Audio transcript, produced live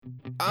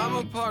I'm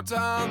a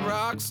part-time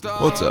rock star.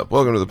 What's up?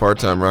 Welcome to the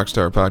Part-Time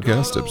Rockstar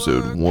Podcast,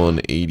 episode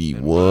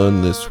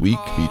 181 this week,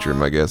 featuring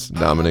my guest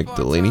Dominic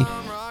Delaney,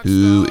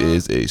 who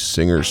is a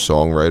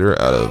singer-songwriter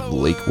out of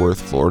Lake Worth,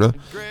 Florida.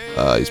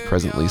 He's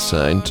presently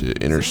signed to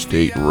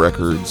Interstate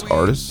Records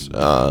Artists.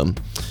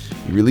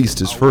 He released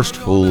his first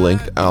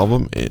full-length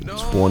album in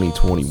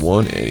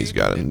 2021, and he's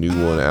got a new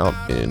one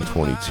out in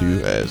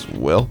 22 as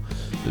well.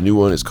 The new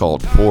one is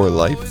called For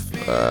Life.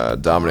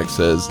 Dominic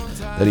says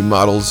that he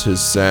models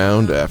his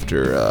sound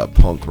after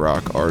punk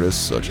rock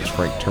artists such as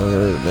Frank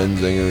Turner, the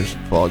Menzingers,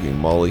 Flogging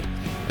Molly,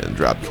 and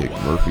Dropkick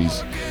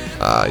Murphys.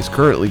 He's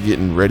currently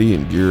getting ready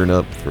and gearing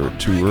up for a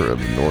tour of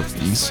the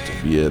Northeast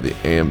via the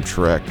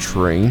Amtrak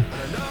train.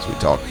 So we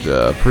talked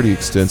pretty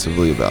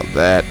extensively about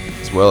that,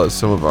 as well as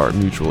some of our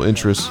mutual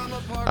interests.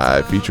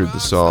 I featured the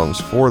songs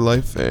For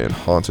Life and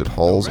Haunted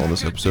Halls on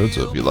this episode,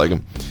 so if you like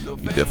them, you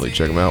definitely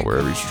check them out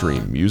wherever you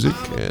stream music.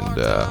 And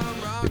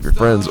if you're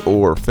friends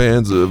or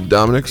fans of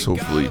Dominic's,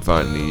 hopefully you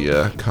find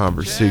the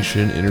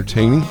conversation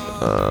entertaining.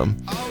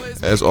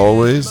 As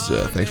always,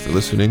 thanks for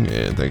listening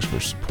and thanks for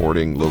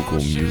supporting local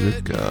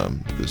music.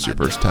 If this is your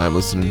first time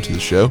listening to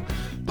the show,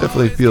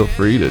 definitely feel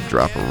free to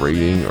drop a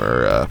rating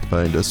or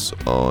find us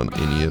on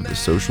any of the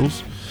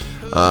socials.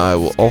 I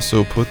will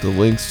also put the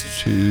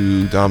links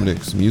to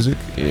Dominic's music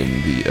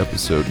in the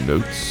episode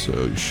notes,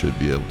 so you should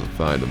be able to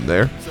find them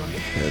there.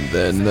 And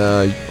then,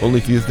 only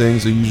few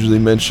things I usually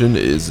mention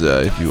is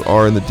if you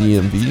are in the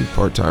DMV,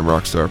 Part-Time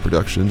Rockstar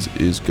Productions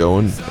is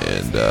going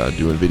and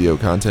doing video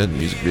content,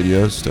 music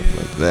videos, stuff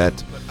like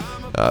that.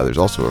 There's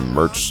also a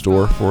merch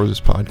store for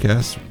this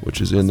podcast,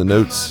 which is in the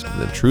notes.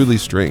 And then Truly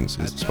Strings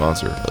is the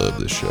sponsor of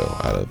this show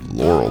out of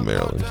Laurel,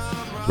 Maryland,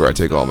 where I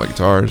take all my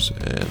guitars,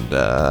 and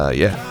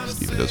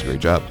Stephen does a great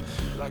job.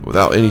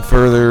 Without any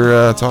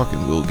further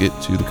talking, we'll get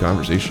to the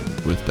conversation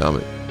with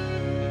Dominic.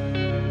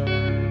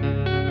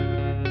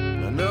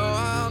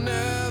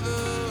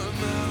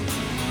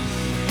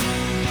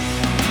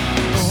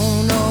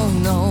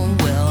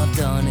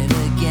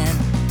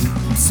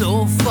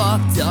 So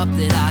fucked up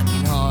that I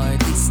can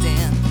hardly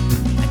stand.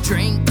 I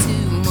drank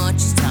too much,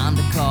 it's time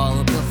to call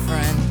up a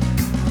friend.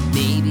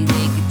 Maybe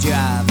they could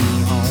drive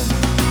me home.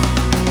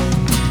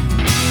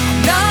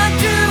 I'm not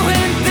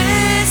doing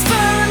this for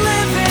a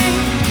living,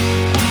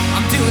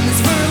 I'm doing this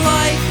for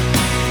life.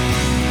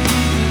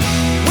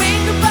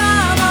 Wink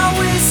about my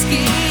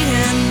whiskey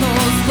and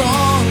those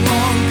long,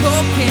 long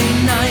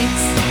cocaine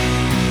nights.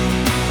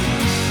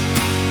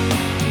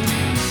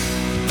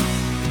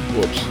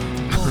 Whoops.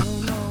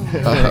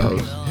 I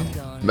was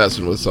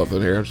messing with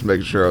something here. I'm just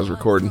making sure I was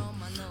recording,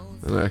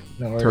 and I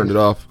turned it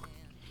off.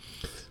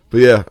 But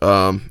yeah,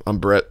 I'm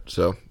Brett,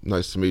 so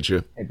nice to meet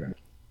you. Hey, Brett.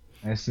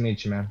 Nice to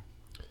meet you, man.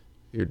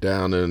 You're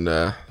down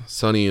in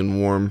sunny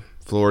and warm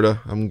Florida,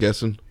 I'm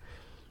guessing?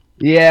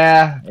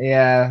 Yeah.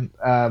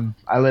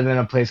 I live in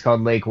a place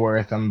called Lake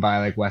Worth. I'm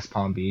by, West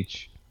Palm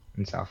Beach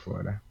in South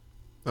Florida.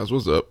 That's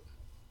what's up.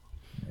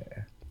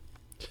 Yeah.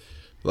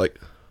 Like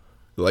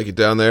it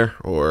down there,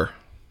 or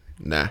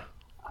nah?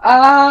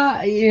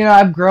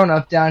 I've grown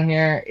up down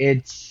here.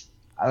 It's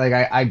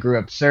I grew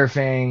up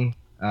surfing.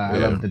 I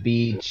love the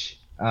beach.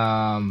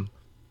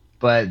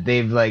 But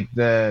they've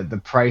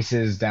the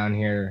prices down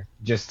here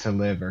just to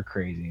live are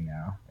crazy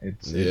now.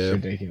 It's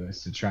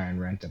ridiculous to try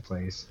and rent a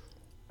place.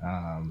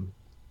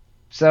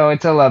 So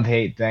it's a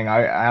love-hate thing.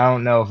 I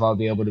don't know if I'll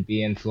be able to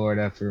be in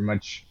Florida for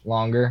much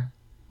longer.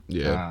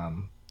 Yeah.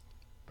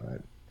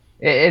 But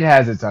it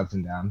has its ups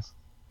and downs.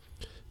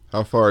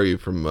 How far are you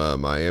from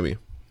Miami?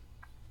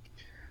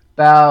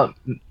 About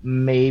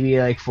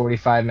maybe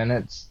 45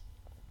 minutes.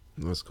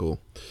 That's cool.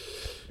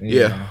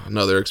 Yeah,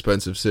 another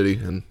expensive city,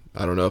 and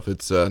I don't know if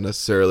it's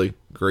necessarily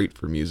great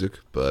for music,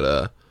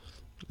 but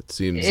it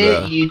seems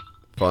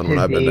fun when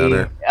I've been down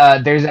there.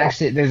 There's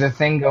a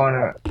thing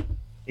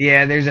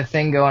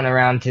going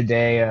around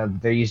today.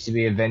 There used to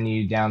be a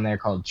venue down there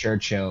called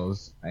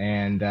Churchill's,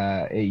 and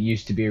it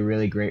used to be a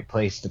really great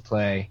place to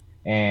play.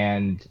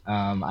 And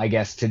I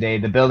guess today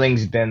the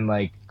building's been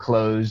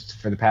closed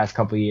for the past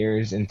couple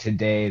years, and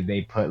today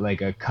they put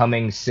a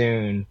coming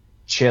soon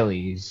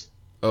Chili's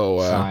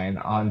sign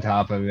on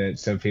top of it,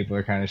 so people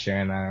are kind of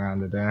sharing that around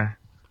today.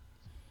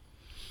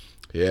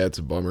 Yeah, it's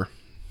a bummer.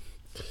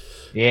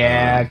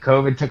 Yeah,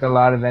 COVID took a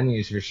lot of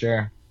venues for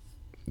sure.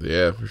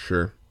 Yeah, for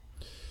sure.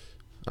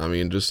 I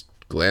mean, just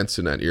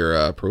glancing at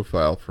your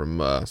profile from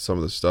some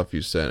of the stuff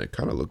you sent, it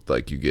kind of looked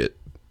like you get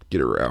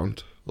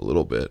around a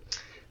little bit.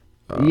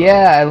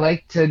 Yeah, I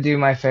like to do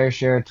my fair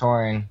share of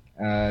touring.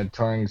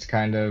 Touring's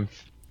kind of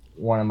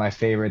one of my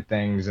favorite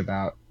things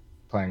about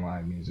playing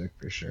live music,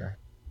 for sure.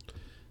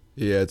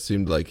 Yeah, it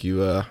seemed like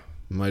you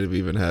might have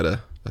even had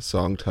a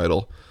song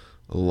title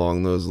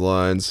along those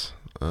lines.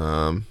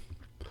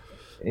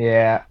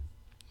 Yeah.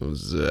 It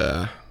was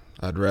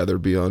I'd Rather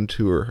Be on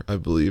Tour, I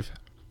believe.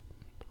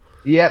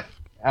 Yep.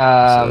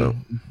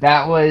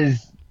 That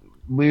was...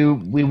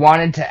 We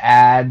wanted to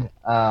add...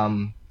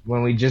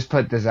 when we just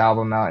put this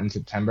album out in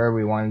September,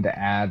 we wanted to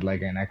add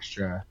an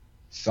extra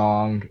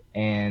song,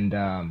 and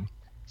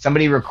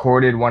somebody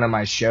recorded one of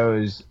my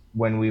shows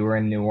when we were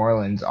in New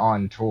Orleans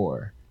on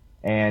tour,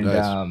 and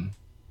Nice.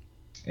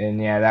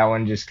 and yeah, that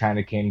one just kind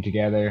of came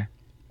together.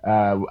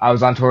 I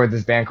was on tour with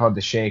this band called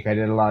The Shake. I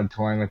did a lot of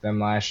touring with them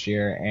last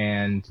year,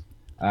 and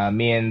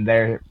me and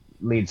their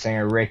lead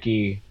singer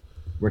Ricky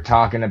were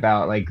talking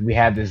about like we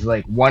had this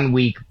like 1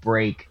 week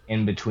break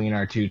in between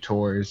our two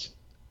tours,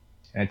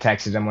 and I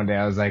texted him one day.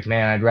 I was like,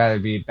 "Man, I'd rather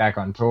be back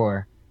on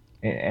tour,"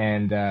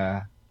 and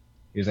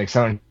he was like,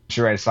 "Someone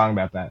should write a song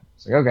about that." I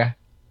was like, "Okay,"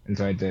 and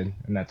so I did,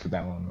 and that's what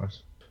that one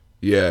was.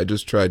 Yeah, I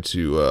just tried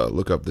to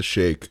look up the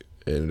Shake,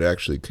 and it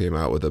actually came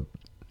out with a.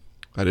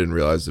 I didn't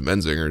realize the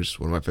Menzingers,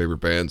 one of my favorite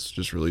bands,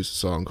 just released a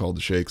song called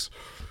The Shakes.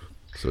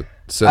 So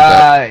sent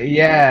that.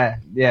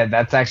 Yeah,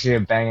 that's actually a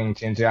banging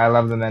tune too. I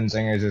love the Men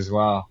Singers as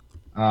well.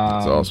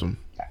 That's awesome.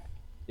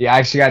 Yeah, I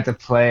actually got to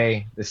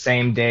play the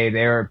same day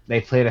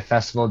they played a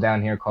festival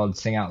down here called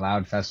Sing Out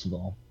Loud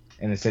Festival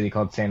in a city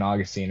called St.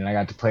 Augustine, and I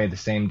got to play the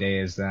same day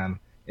as them.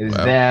 It was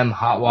Wow. them.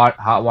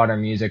 Hot Water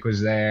Music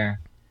was there.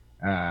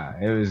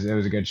 It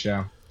was a good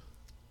show.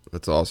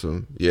 That's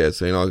awesome. Yeah,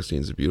 St.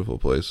 Augustine's a beautiful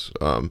place.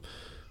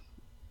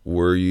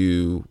 Were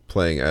you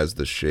playing as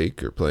the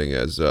Shake or playing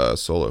as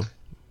solo?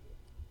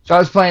 So I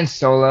was playing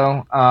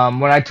solo.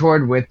 When I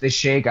toured with the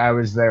Shake, I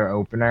was their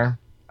opener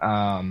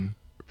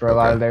for a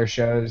lot Okay. of their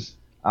shows.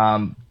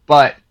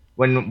 But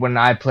when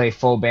I play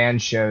full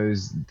band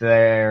shows,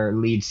 their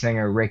lead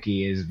singer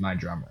Ricky is my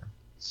drummer.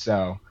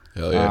 So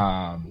Hell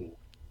yeah.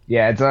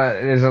 yeah,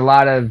 there's a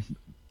lot of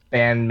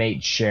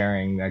bandmate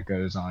sharing that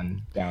goes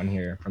on down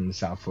here from the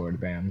South Florida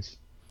bands.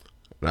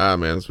 Nah,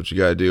 man, that's what you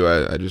gotta do.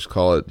 I just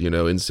call it,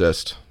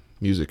 incest,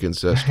 music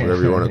incest,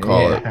 whatever you want to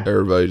call it. Yeah,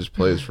 Everybody just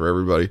plays for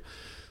everybody.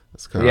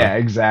 That's kind of yeah,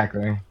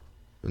 exactly.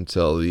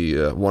 until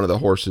the one of the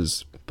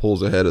horses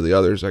pulls ahead of the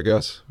others, I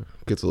guess.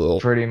 Gets a little.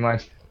 Pretty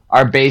much.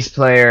 Our bass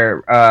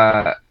player,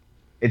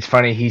 it's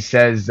funny. He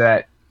says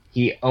that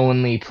he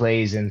only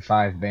plays in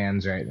 5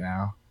 bands right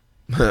now.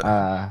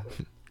 Yeah,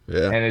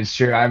 And it's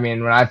true. I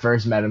mean, when I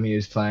first met him, he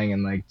was playing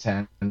in like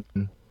 10.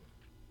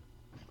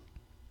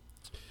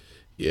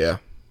 yeah.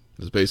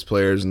 Those bass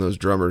players and those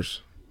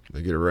drummers,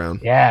 they get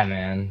around. Yeah,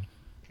 man.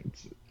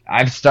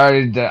 I've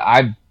started to,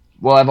 I've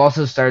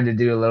also started to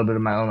do a little bit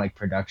of my own like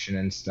production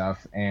and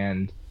stuff.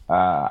 And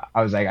I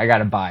was like, I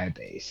gotta buy a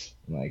bass.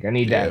 Like, I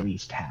need to Yeah. at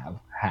least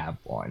have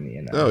one,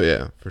 you know. Oh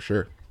yeah, for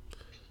sure.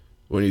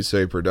 When you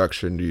say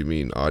production, do you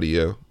mean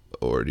audio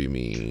or do you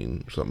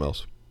mean something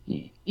else?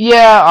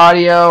 Yeah,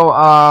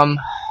 audio.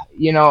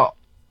 You know,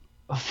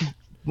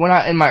 when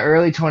I in my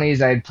early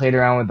 20s, I had played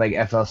around with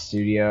like FL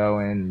Studio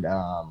and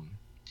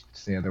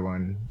what's the other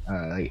one?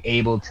 Like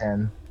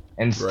Ableton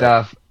and Right.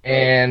 stuff.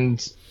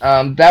 And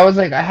that was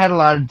like I had a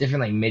lot of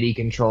different like MIDI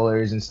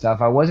controllers and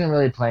stuff. I wasn't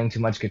really playing too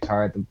much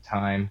guitar at the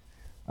time.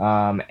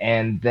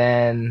 And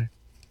then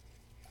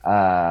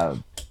uh,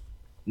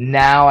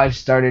 now I've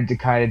started to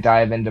kind of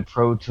dive into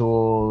Pro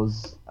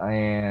Tools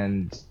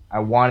and I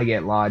want to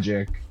get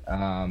Logic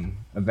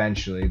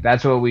eventually.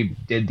 That's what we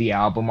did the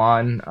album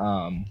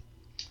on.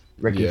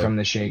 Ricky Yeah. from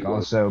The Shake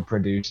also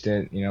produced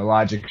it. You know,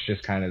 Logic's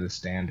just kind of the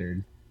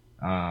standard.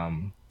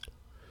 Um,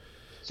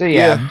 so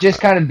yeah, Yeah. just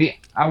kind of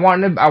I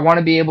want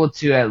to be able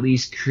to at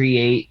least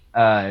create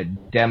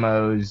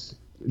demos,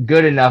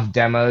 good enough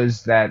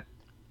demos that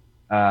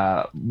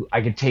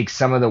I could take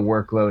some of the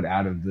workload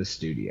out of the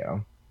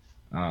studio.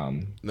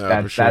 No,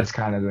 for sure. That's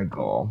kind of the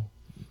goal.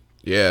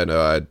 Yeah,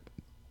 no, I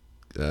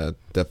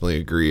definitely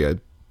agree. I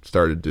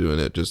started doing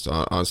it just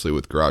honestly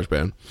with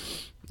GarageBand.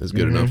 Is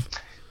good Mhm. enough.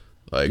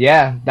 Like,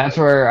 Yeah, that's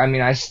where I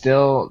mean I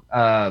still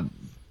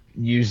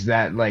use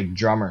that like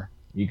drummer.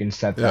 You can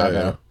set that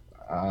yeah,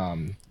 up.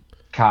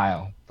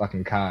 Kyle,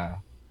 fucking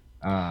Kyle.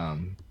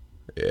 Um,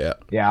 yeah,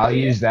 yeah, I'll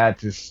use that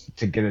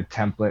to get a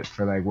template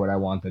for like what I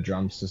want the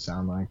drums to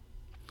sound like.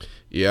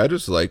 yeah. I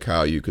just like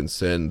how you can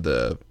send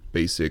the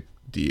basic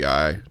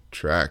DI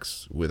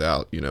tracks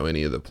without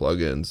any of the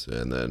plugins,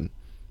 and then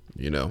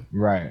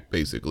Right.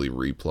 basically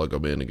replug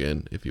them in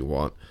again if you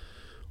want,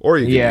 or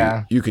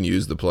Yeah. you can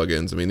use the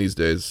plugins. I mean, these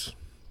days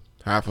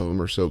half of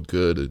them are so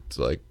good, it's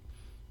like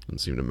doesn't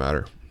seem to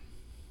matter.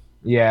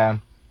 Yeah.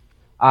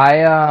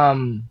 I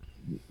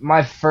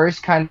my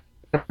first kind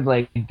of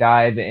like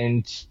dive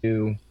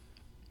into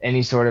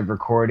any sort of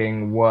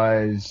recording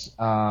was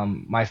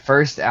my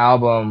first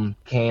album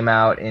came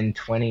out in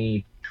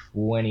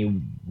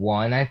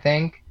 2021, I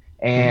think,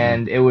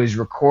 and it was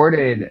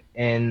recorded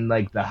in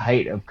like the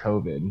height of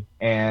COVID.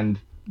 And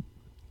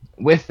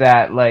with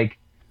that, like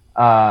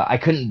I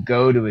couldn't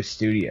go to a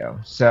studio,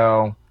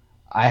 so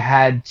I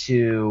had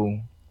to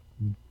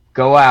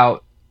go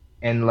out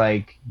and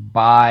like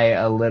buy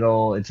a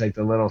little. It's like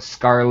the little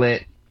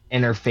Scarlett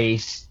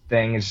interface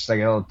thing. It's just like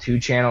a little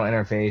 2-channel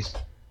interface.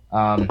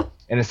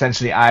 And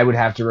essentially, I would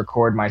have to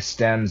record my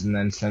stems and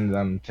then send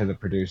them to the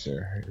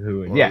producer, who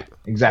would, One yeah, of- One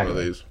of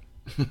exactly, these.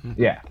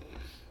 yeah,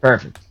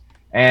 perfect.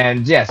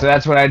 And yeah, so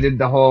that's what I did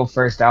the whole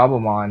first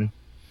album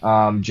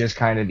on, just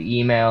kind of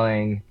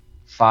emailing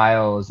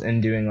files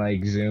and doing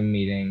like Zoom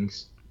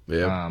meetings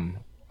Yeah,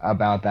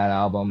 about that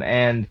album.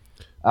 And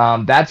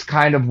that's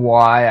kind of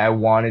why I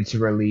wanted to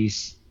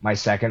release my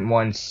second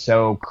one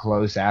so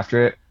close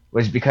after it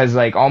was because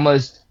like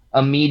almost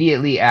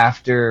immediately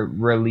after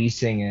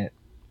releasing it,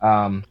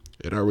 And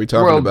are we the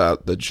talking world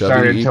about the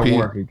Chubby started to EP?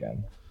 work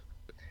again.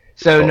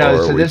 So no, Or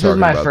are so we this was talking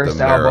my about the first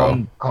Marrow?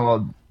 album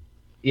called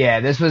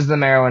yeah, this was the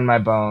Marrow in My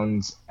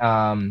Bones.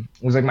 It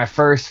was like my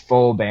first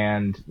full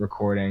band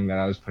recording that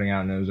I was putting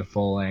out, and it was a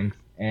full length.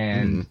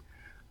 Mm-hmm.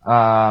 And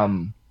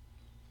um,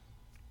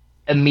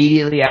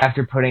 immediately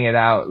after putting it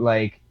out,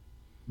 like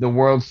the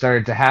world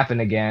started to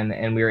happen again,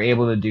 and we were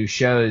able to do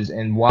shows.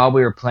 And while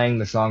we were playing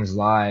the songs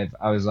live,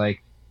 I was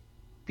like,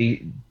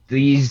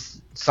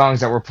 these songs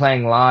that we're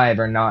playing live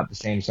are not the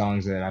same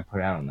songs that I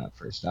put out on that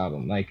first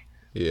album. Like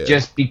Yeah.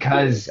 just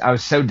because I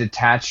was so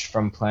detached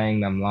from playing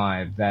them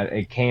live that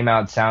it came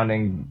out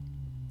sounding,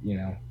 you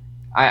know,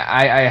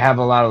 I have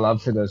a lot of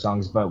love for those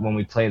songs, but when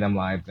we play them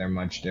live, they're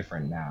much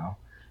different now.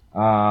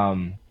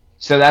 Um,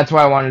 so that's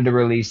why I wanted to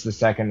release the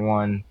second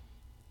one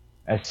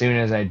as soon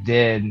as I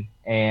did,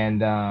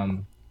 and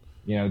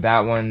you know, that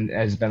one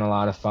has been a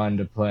lot of fun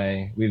to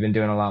play. We've been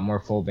doing a lot more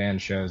full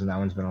band shows, and that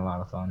one's been a lot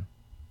of fun.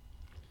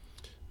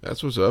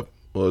 That's what's up.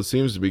 Well, it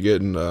seems to be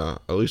getting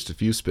at least a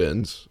few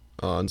spins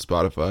on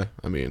Spotify.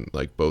 I mean,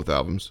 like both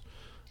albums.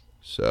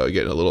 So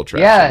getting a little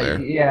traction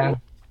there.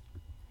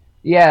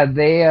 Yeah.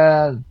 They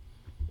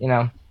you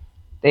know,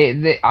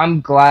 they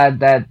I'm glad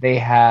that they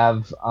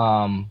have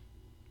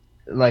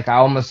like I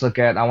almost look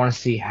at I want to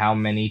see how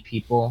many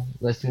people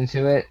listen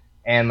to it,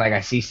 and like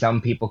I see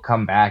some people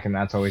come back, and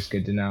that's always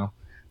good to know.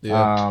 Yeah.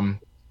 Um,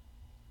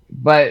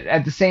 but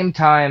at the same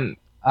time,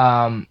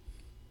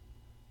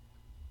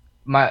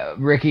 my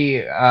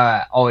Ricky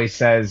always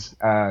says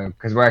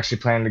because we're actually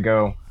planning to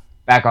go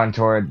back on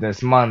tour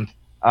this month.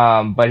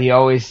 But he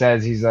always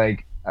says he's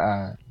like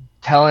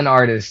tell an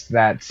artist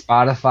that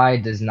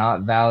Spotify does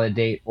not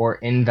validate or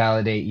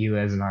invalidate you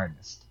as an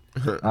artist.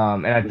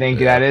 And I think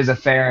Yeah. that is a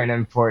fair and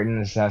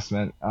important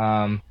assessment.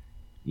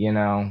 You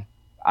know,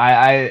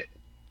 I,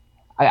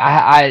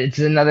 it's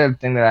another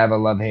thing that I have a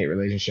love-hate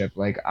relationship.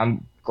 Like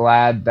I'm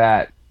glad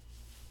that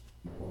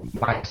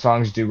my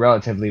songs do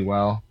relatively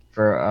well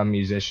for a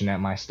musician at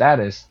my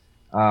status.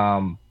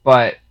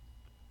 But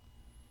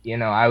you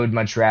know, I would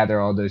much rather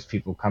all those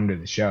people come to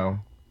the show.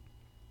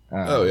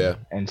 Oh, yeah.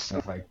 And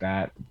stuff like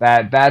that.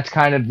 That's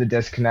kind of the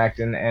disconnect,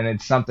 and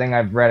it's something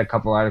I've read a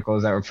couple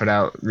articles that were put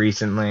out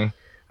recently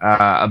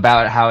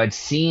about how it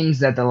seems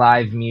that the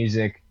live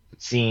music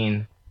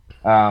scene,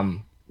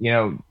 you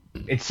know,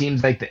 it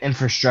seems like the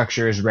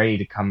infrastructure is ready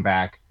to come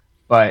back,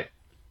 but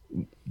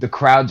the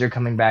crowds are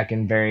coming back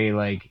in very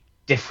like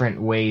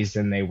different ways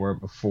than they were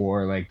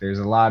before. Like there's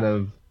a lot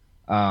of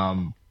I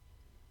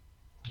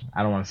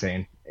don't want to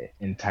say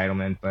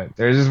entitlement, but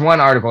there's this one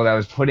article that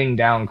was putting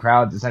down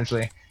crowds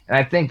essentially, and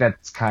I think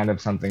that's kind of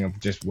something of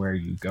just where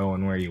you go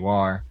and where you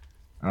are.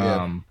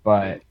 Yeah.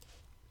 But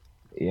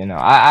you know,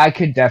 I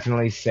could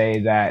definitely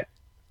say that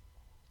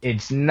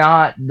it's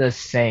not the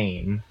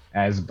same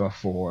as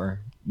before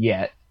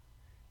yet,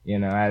 you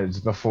know, as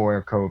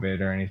before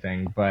COVID or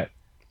anything, but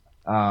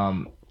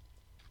um,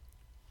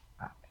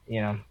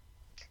 you know,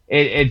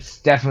 it's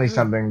definitely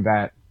something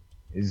that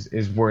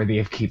is worthy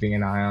of keeping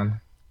an eye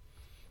on.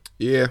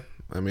 Yeah.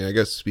 I mean, I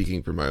guess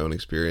speaking from my own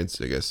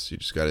experience, I guess you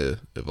just got to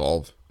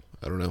evolve.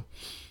 I don't know.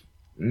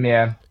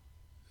 Yeah.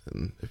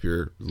 And if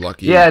you're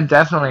lucky. Yeah,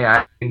 definitely.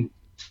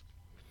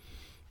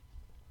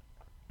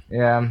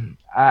 Yeah,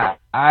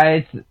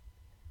 I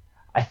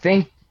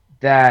think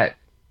that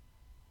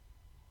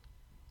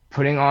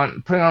putting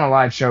on a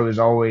live show is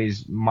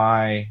always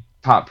my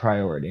top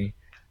priority.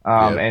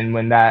 Yeah. And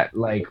when that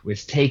like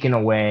was taken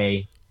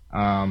away,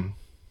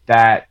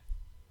 that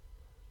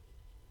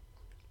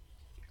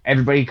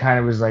everybody kind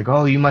of was like,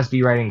 "Oh, you must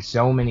be writing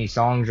so many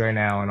songs right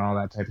now," and all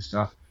that type of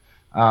stuff.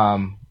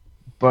 Um,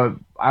 but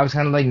I was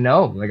kind of like,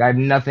 no, like I have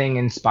nothing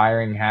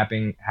inspiring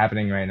happening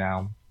right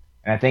now,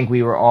 and I think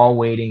we were all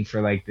waiting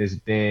for like this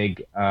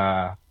big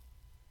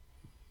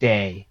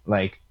day,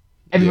 like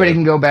everybody Yeah.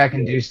 can go back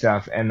and do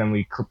stuff, and then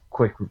we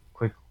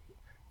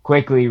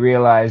quickly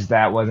realized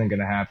that wasn't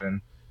gonna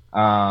happen.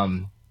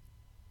 Um,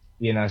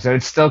 you know, so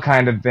it's still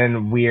kind of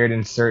been weird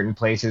in certain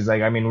places.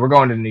 Like, I mean, we're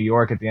going to New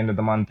York at the end of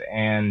the month,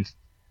 and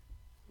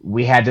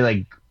we had to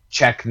like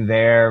check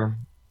their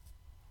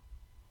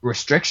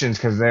restrictions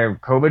because their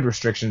COVID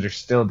restrictions are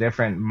still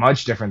different,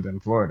 much different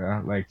than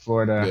Florida. Like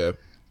Florida,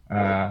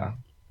 Yeah.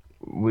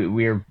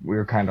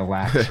 we're kind of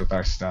lax with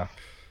our stuff.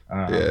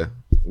 Yeah.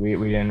 We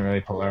didn't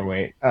really pull our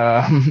weight.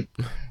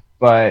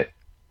 But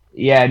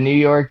yeah, New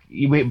York,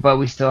 but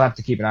we still have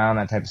to keep an eye on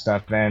that type of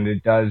stuff, and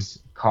it does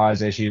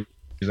cause issues.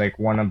 Like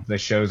one of the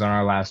shows on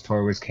our last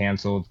tour was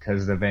canceled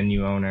because the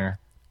venue owner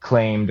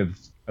claimed of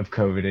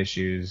COVID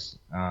issues.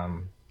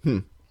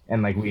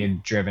 And like we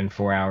had driven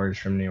 4 hours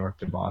from New York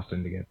to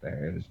Boston to get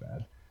there. It was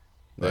bad.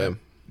 But,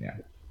 yeah.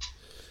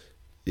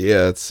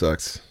 Yeah, it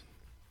sucks.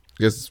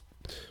 I guess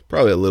it's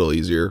probably a little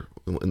easier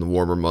in the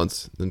warmer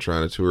months than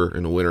trying to tour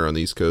in the winter on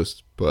the East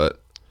Coast.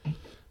 But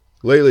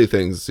lately,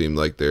 things seem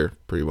like they're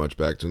pretty much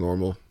back to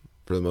normal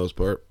for the most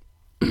part.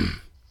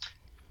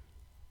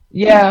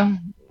 Yeah.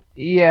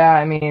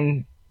 I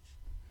mean,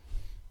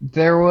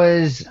 There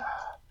was,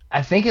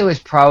 I think it was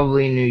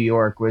probably New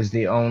York was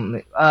the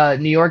only,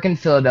 New York and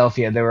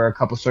Philadelphia. There were a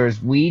couple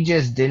stores. We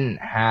just didn't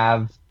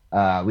have,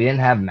 we didn't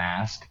have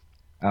masks,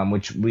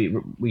 which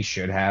we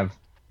should have.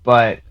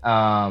 But You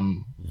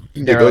can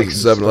get there are those like at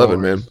some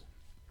 7-Eleven, man. stores.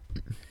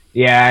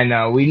 Yeah, I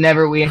know. We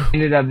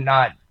ended up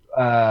not,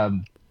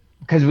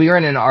 because we were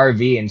in an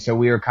RV, and so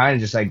we were kind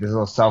of just like this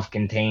little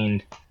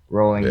self-contained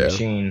rolling Yeah.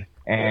 machine,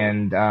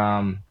 and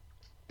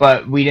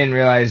but we didn't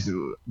realize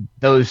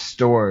those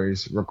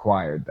stores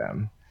required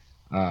them.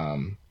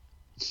 Um,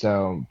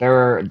 so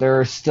there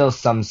are still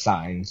some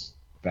signs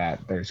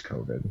that there's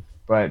COVID,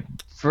 but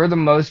for the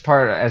most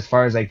part, as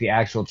far as like the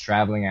actual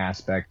traveling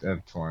aspect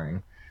of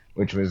touring,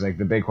 which was like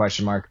the big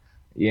question mark,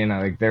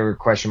 like there were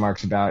question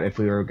marks about if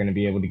we were going to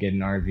be able to get an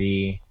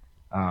RV,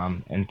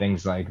 and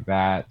things like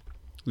that.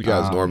 You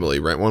guys Um, normally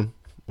rent one,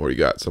 or you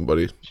got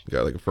somebody, you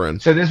got like a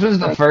friend. so this was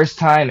the first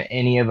time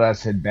any of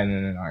us had been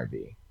in an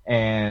RV,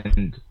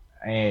 and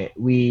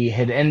we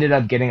had ended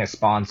up getting a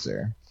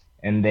sponsor,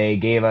 and they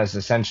gave us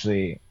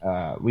essentially,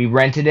 we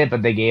rented it,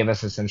 but they gave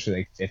us essentially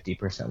like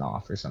 50%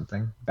 off or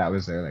something. That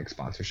was their like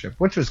sponsorship,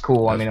 which was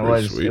cool. I That's mean,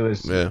 pretty it sweet.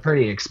 was Yeah.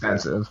 pretty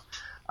expensive,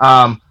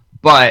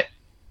 but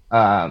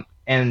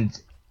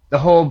and the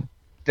whole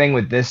thing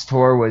with this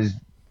tour was.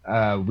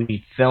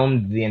 We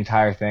filmed the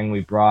entire thing. We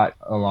brought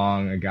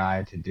along a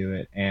guy to do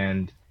it,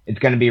 and it's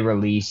going to be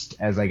released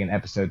as like an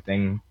episode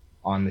thing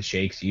on the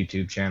Shakes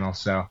YouTube channel.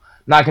 So I'm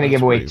not going to That's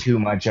give away pretty. too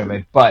much of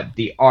it, but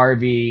the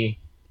RV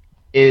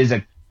is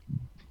a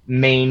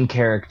main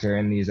character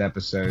in these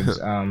episodes.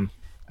 Yeah,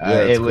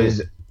 it's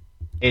cool.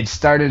 It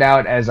started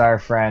out as our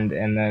friend,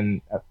 and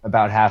then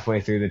about halfway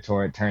through the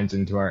tour, it turns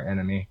into our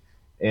enemy.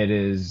 It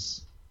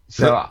is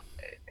so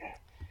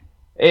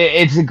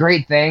it's a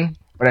great thing,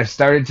 but I've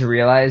started to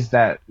realize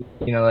that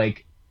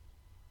like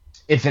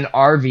if an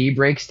RV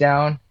breaks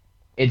down,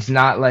 it's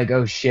not like,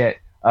 oh shit,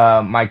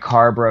 my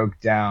car broke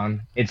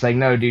down. It's like,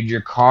 no, dude,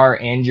 your car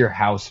and your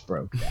house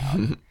broke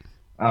down.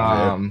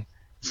 Yeah.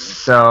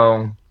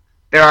 So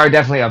there are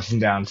definitely ups and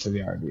downs to the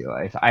RV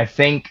life. I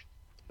think,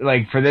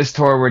 like for this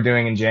tour we're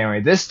doing in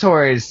January. This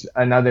tour is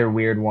another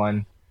weird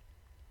one.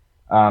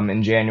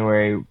 In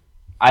January,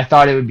 I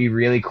thought it would be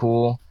really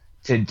cool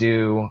to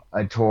do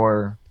a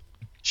tour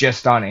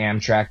just on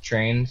Amtrak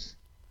trains.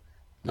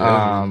 Yeah, I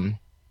mean, Um,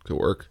 could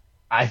work.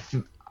 I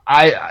th-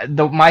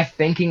 my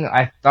thinking,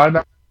 I thought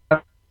about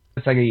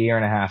this like a year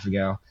and a half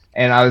ago,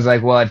 and I was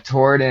like, well, I've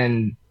toured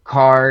in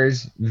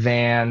cars,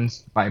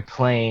 vans, by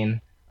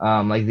plane.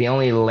 Like the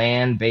only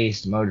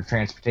land-based mode of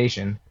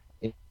transportation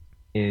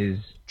is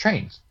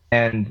trains.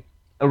 And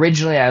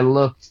originally, I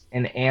looked,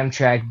 and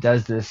Amtrak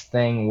does this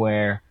thing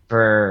where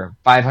for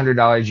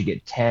 $500 you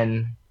get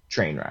 10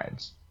 train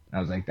rides. And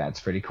I was like, that's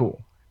pretty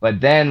cool.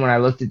 But then when I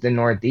looked at the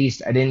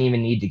Northeast, I didn't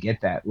even need to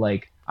get that.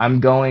 Like I'm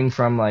going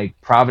from like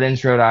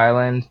Providence, Rhode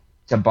Island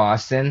to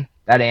Boston.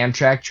 That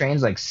Amtrak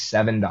train's like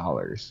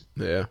 $7.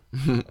 Yeah.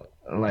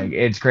 Like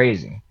it's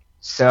crazy.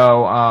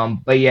 So,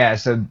 but yeah,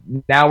 so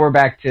now we're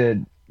back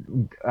to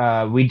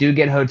we do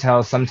get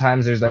hotels.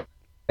 Sometimes there's like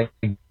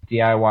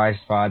DIY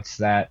spots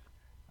that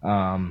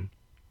um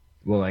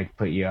will like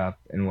put you up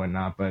and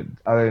whatnot. But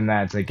other than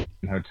that, it's like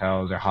in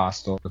hotels or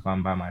hostels if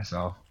I'm by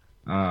myself.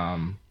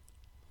 Um,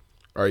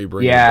 Are you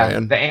bringing a yeah,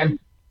 band?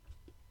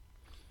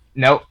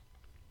 nope.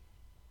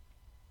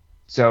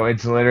 So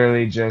it's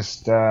literally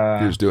just You're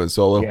just doing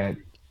solo? yeah.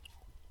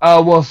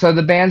 Oh well, so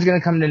the band's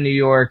gonna come to New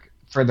York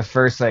for the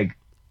first like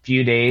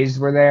few days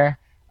we're there.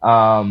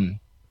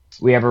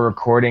 We have a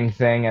recording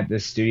thing at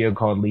this studio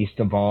called Least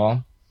of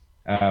All,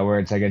 where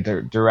it's like a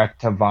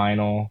direct to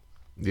vinyl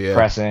Yeah.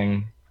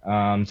 pressing.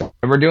 So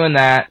we're doing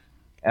that.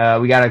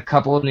 We got a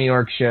couple of New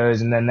York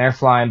shows, and then they're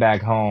flying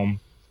back home,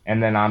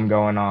 and then I'm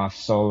going off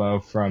solo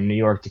from New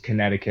York to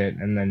Connecticut,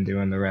 and then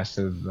doing the rest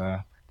of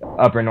the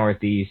upper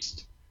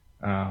Northeast.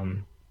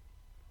 Um,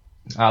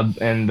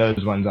 and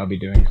those ones I'll be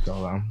doing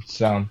solo.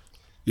 So,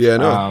 Yeah, I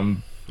know.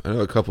 um, I know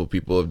a couple of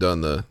people have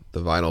done the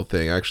vinyl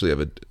thing. I actually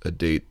have a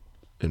date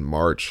in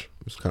March.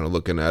 I was kind of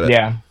looking at it.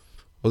 yeah,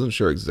 Wasn't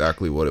sure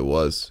exactly what it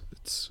was.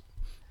 It's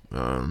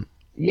um,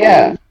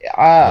 yeah, a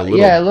yeah. little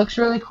It looks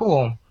really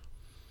cool.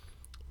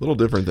 little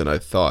different than I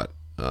thought.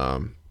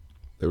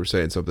 They were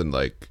saying something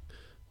like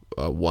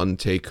one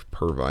take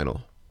per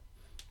vinyl.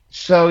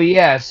 So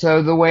yeah,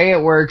 so the way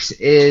it works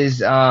is,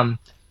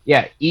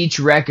 yeah, each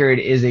record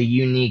is a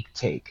unique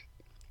take.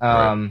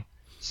 Right.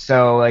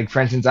 So like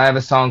for instance, I have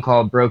a song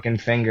called Broken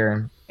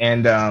Finger,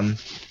 and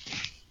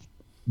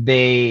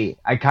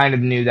I kind of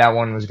knew that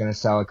one was gonna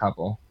sell a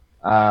couple.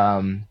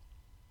 Um,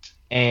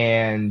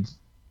 and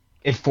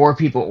if four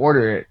people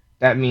order it,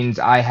 that means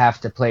I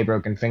have to play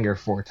Broken Finger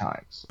four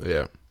times.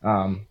 Yeah.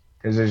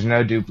 Because there's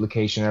no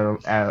duplication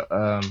at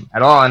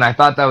all, and I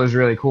thought that was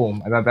really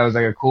cool. I thought that was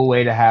like a cool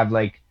way to have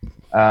like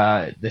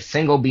the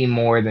single be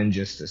more than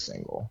just a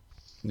single.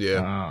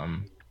 Yeah.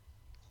 Um,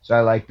 so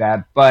I like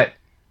that, but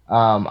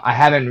I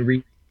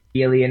haven't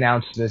really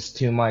announced this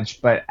too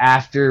much. But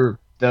after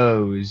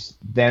those,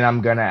 then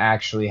I'm gonna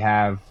actually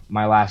have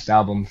my last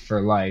album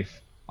for life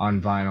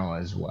on vinyl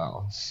as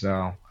well.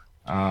 So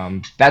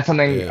That's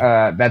something.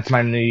 Yeah. That's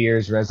my New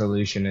Year's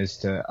resolution is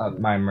to up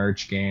my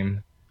merch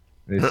game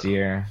this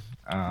year.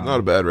 Not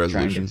a bad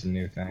Try and get resolution. some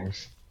new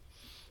things.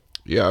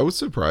 Yeah, I was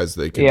surprised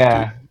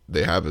Yeah,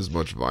 they have as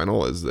much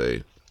vinyl as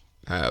they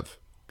have,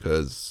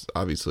 because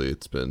obviously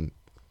it's been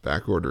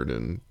back ordered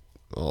and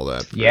all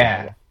that for a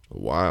yeah,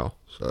 while.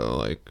 So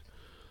like,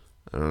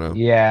 I don't know.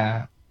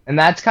 yeah. And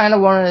that's kind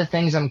of one of the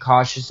things I'm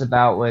cautious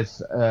about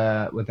with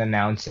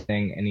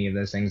announcing any of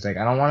those things. Like,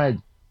 I don't want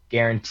to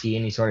guarantee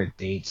any sort of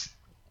dates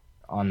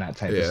on that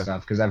type of Yeah,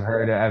 stuff because I've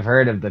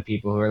heard of the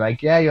people who are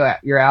like, yeah,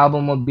 your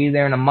album will be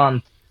there in a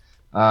month,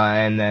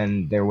 and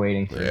then they're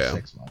waiting for yeah,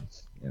 6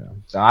 months.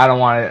 So I don't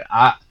want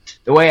to.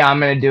 The way I'm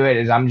gonna do it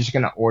is I'm just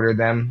gonna order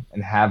them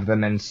and have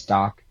them in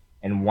stock,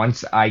 and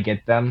once I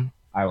get them,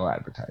 I will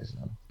advertise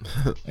them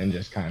and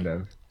just kind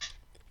of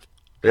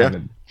yeah. kind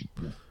of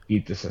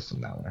beat the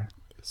system that way.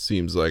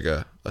 Seems like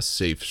a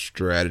safe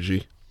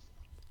strategy.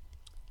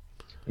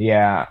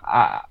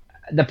 Yeah,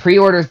 the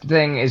pre-order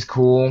thing is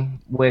cool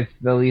with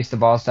the least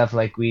of all stuff.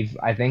 Like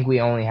I think we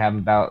only have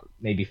about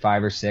maybe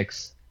 5 or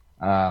 6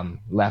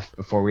 left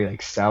before we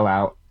like sell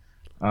out.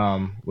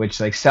 Which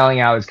like selling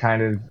out is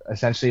kind of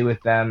essentially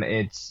with them.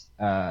 It's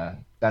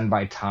done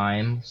by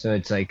time, so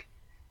it's like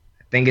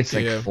I think it's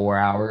like Yeah, 4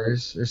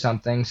 hours or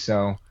something.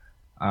 So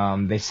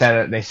they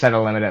set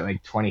a limit at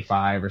like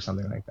 25 or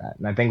something like that,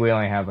 and I think we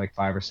only have like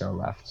 5 or so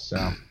left.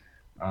 So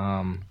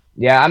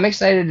yeah, I'm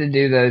excited to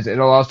do those.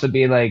 It'll also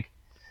be like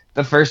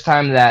the first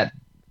time that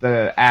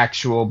the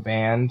actual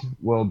band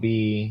will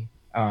be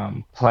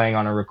playing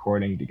on a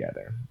recording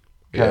together.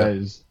 yeah.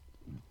 Because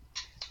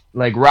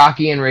like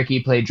Rocky and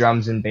Ricky played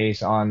drums and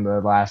bass on the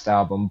last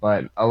album,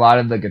 but a lot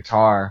of the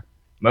guitar,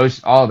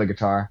 most all of the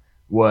guitar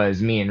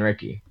was me and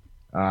Ricky.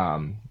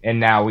 And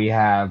now we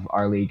have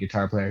our lead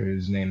guitar player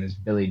whose name is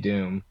Billy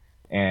Doom.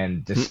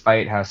 And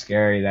despite how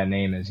scary that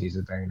name is, he's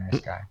a very nice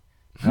guy.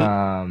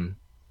 Um,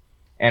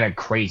 and a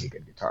crazy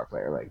good guitar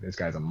player. Like this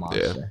guy's a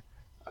Yeah, monster.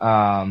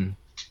 Um,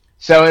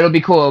 so it'll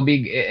be cool.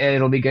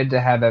 It'll be good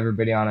to have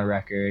everybody on a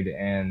record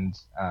and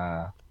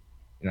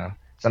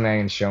something I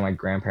can show my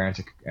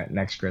grandparents at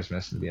next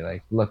Christmas and be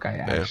like, look, I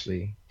yeah,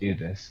 actually do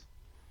this.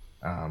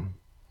 Um,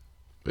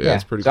 yeah.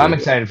 It's yeah, pretty so I'm cool.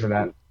 excited for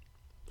that.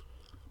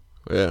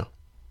 Yeah.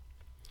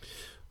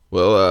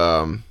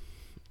 Well,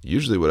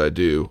 usually what I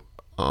do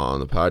on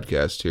the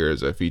podcast here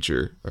is I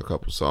feature a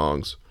couple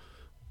songs.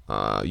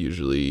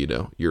 Usually,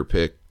 your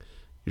pick.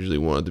 Usually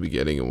one at the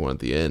beginning and one at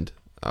the end.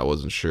 I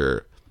wasn't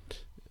sure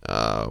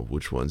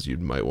which ones you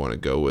might want to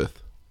go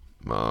with.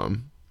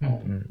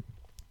 Mhm.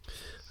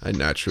 I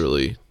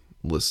naturally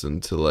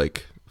listened to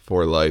like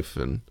For Life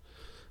and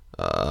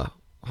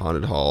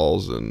Haunted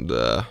Halls and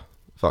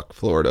Fuck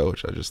Florida,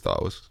 which I just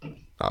thought was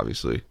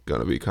obviously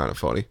gonna be kind of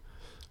funny,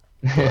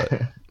 but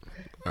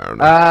I don't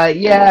know.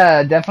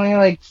 Yeah, definitely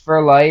like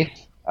For Life.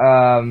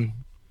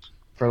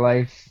 For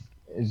Life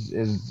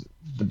is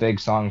the big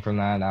song from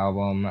that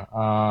album.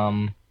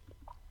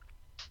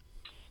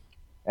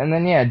 And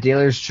then yeah,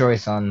 Dealer's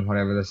Choice on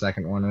whatever the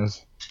second one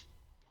is.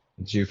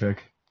 It's you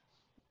pick.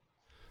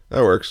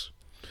 That works.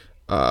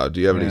 Do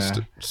you have any Yeah,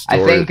 I story?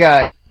 think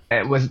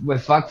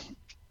with Fuck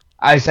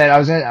I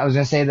was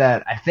gonna say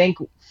that I think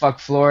Fuck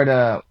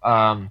Florida,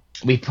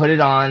 we put it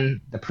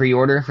on the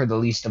pre-order for the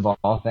Least of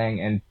All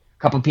thing, and a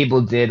couple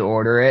people did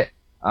order it.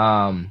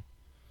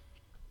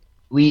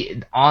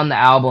 We on the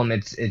album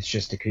it's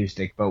just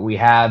acoustic, but we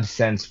have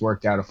since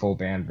worked out a full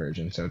band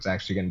version, so it's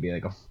actually gonna be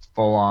like a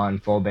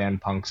full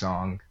band punk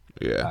song.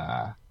 Yeah,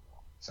 Uh,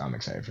 so I'm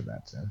excited for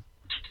that too.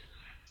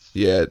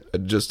 yeah.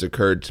 It just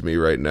occurred to me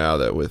right now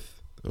that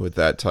with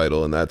that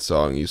title and that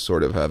song, you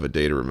sort of have a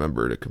day to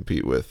remember to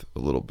compete with a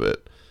little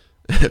bit.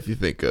 If you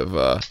think of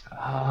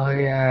Oh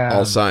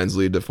All yeah, Signs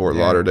Lead to Fort yeah,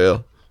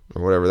 Lauderdale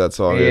or whatever that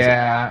song is.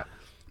 yeah.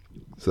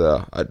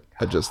 So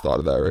I just thought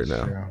of that right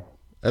That's now. true.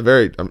 A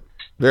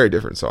very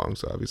different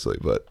songs, obviously,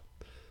 but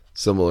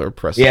similar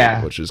precedent, Yeah,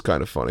 which is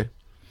kind of funny.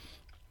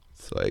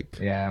 It's like,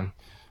 yeah.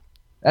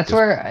 That's just,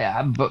 where,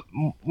 yeah, but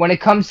when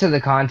it comes to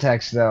the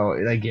context, though,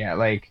 like, yeah,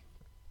 like,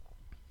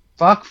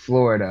 fuck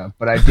Florida,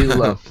 but I do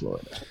love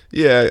Florida.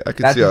 yeah, I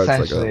could That's see how it's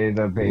like a essentially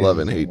the love basis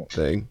and of hate it.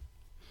 thing.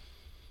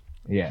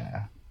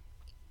 Yeah,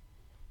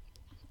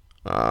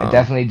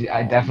 Um,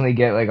 I definitely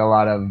get like a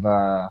lot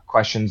of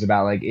questions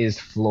about like, is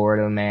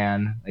Florida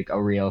man like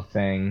a real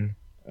thing?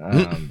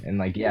 And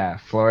like, yeah,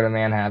 Florida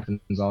man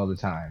happens all the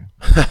time.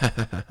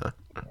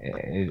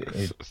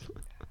 It's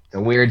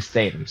a weird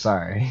state. I'm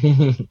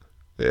sorry.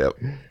 yep.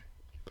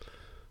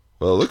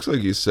 Well, it looks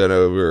like you sent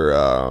over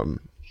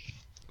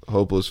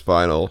Hopeless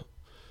Final,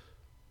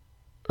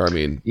 or I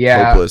mean,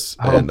 Yeah, Hopeless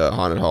and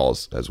Haunted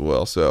Halls as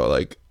well. So,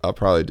 like, I'll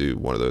probably do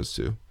one of those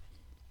two.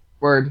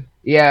 word.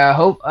 Yeah,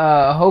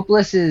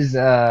 hopeless is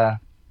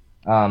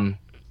um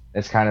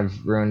it's kind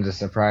of ruined the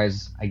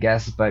surprise, I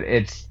guess, but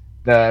it's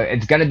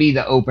gonna be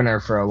the opener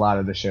for a lot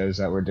of the shows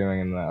that we're doing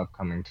in the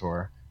upcoming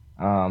tour.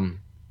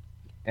 Um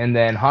and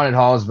then Haunted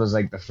Halls was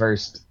like the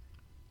first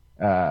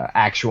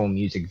actual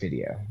music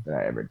video that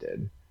I ever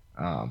did.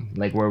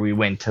 Like where we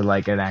went to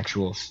like an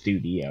actual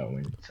studio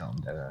and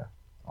filmed at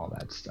all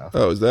that stuff.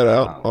 Oh, is that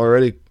out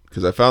already?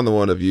 Because I found the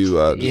one of you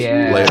just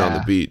laying on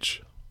the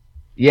beach.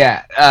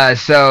 Yeah.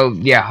 So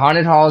yeah,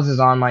 Haunted Halls is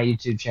on my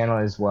YouTube channel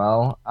as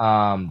well.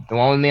 The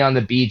one with me on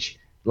the beach,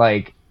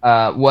 like,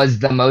 was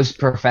the most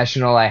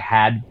professional I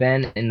had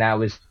been, and that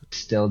was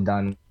still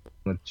done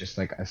with just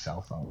like a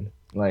cell phone.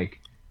 Like,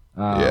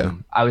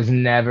 I was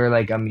never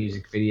like a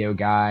music video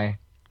guy.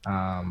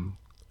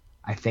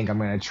 I think I'm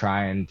gonna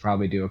try and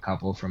probably do a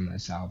couple from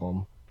this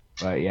album,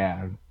 but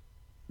yeah,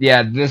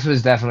 this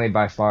was definitely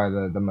by far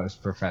the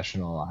most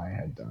professional I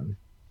had done.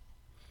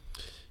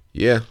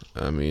 Yeah,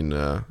 I mean,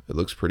 it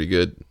looks pretty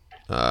good.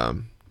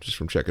 Just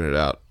from checking it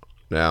out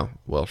now,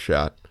 well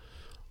shot.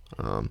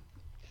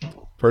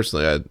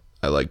 Personally,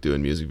 I like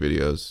doing music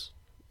videos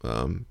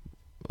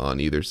on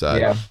either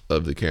side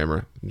of the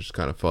camera. It's just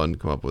kind of fun to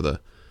come up with a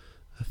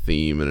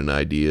theme and an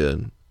idea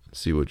and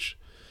see what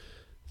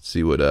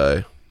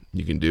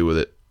you can do with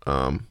it.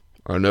 I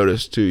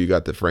noticed too you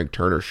got the Frank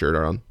Turner shirt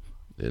on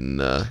in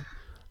the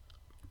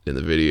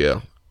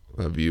video.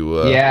 Have you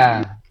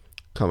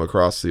come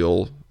across the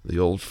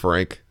old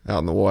Frank out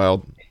in the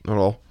wild at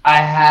all? I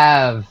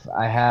have.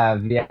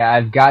 Yeah,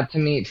 I've got to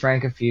meet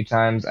Frank a few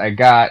times. I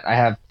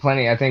have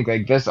plenty. I think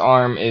like this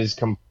arm is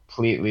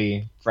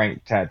completely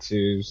Frank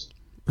tattoos.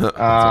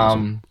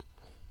 Awesome.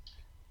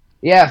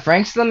 Yeah,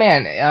 Frank's the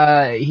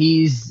man.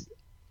 He's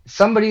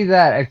somebody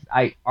that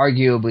I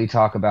arguably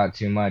talk about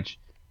too much.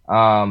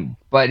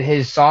 But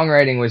his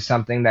songwriting was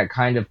something that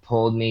kind of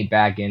pulled me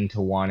back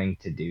into wanting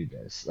to do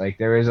this. Like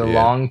there was a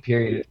long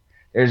period.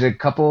 There's a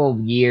couple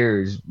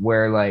years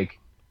where like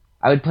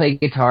I would play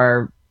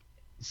guitar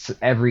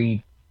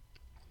every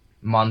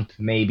month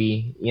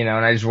maybe, and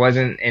I just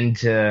wasn't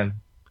into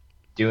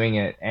doing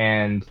it.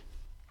 And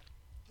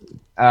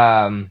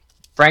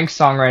Frank's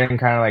songwriting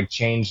kind of like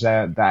changed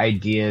the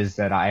ideas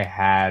that I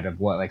had of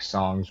what like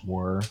songs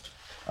were.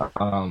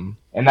 And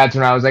that's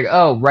when I was like,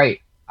 oh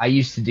right, I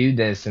used to do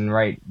this and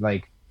write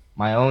like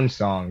my own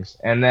songs.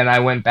 And then I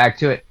went back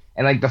to it,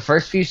 and like the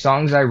first few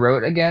songs I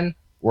wrote again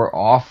were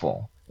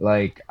awful.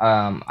 Like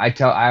I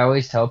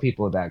always tell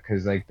people that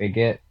because like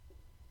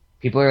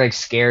people are like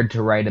scared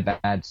to write a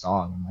bad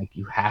song. I'm like,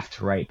 you have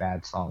to write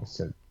bad songs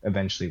to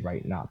eventually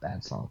write not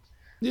bad songs.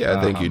 Yeah,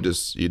 I think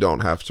you don't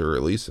have to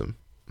release them.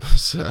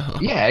 So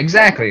yeah,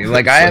 exactly.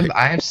 Like I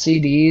have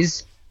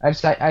CDs. I have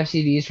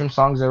CDs from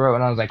songs I wrote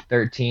when I was like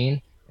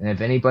 13, and if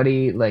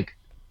anybody like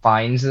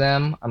finds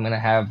them, I'm gonna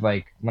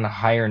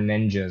hire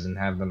ninjas and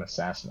have them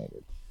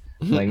assassinated.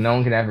 Like no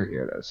one can ever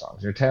hear those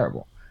songs. They're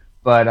terrible.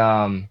 But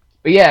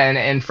yeah,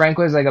 and Frank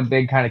was like a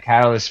big kind of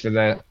catalyst for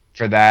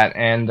that,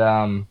 and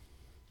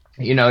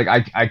like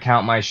I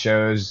count my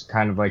shows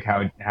kind of like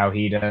how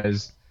he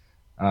does.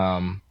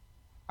 I'm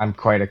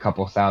quite a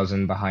couple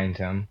thousand behind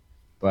him,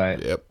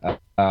 but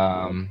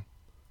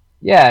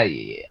yeah,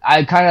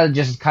 I kind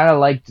of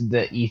liked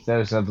the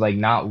ethos of like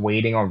not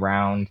waiting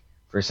around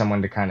for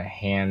someone to kind of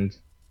hand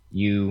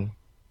you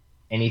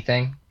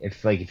anything.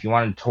 If you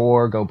want to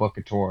tour, go book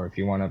a tour. If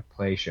you want to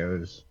play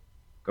shows,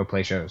 go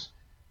play shows.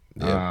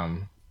 Yeah.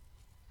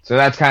 So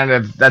that's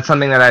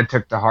something that I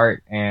took to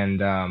heart.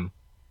 And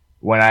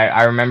when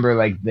I remember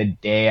like the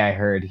day I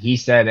heard, he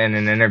said in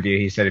an interview,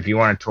 he said, if you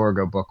want a tour,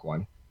 go book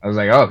one. I was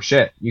like, oh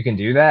shit, you can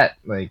do that?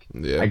 Like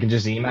I can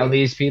just email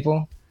these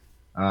people.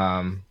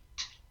 So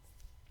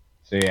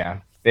yeah,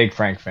 big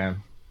Frank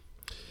fan.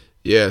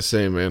 Yeah,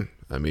 same, man.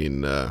 I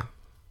mean,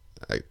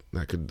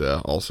 I could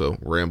also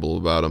ramble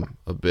about him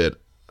a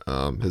bit.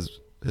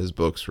 His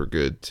books were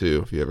good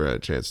too. If you ever had a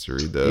chance to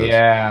read those,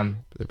 yeah,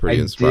 they're pretty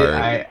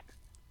inspiring.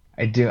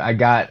 I do. I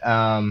got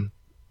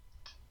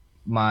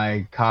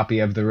my copy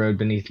of The Road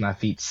Beneath My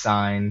Feet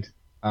signed.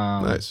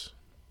 Nice.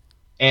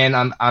 And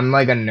I'm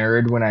like a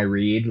nerd when I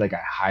read. Like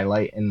I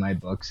highlight in my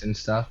books and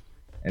stuff.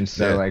 And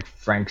so like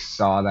Frank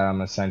saw that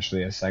I'm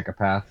essentially a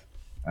psychopath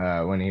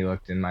when he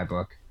looked in my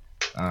book.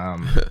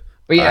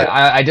 But yeah,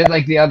 I did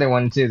like the other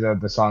one too, the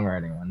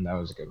songwriting one. That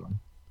was a good one.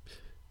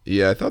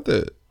 Yeah, I thought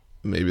that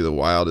maybe the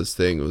wildest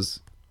thing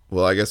was,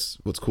 well, I guess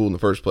what's cool in the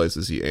first place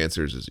is he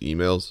answers his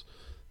emails,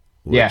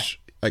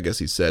 which I guess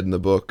he said in the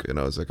book, and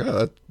I was like,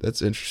 oh,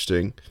 that's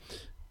interesting,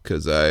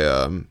 because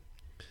I,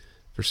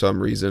 for some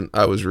reason,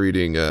 I was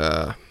reading,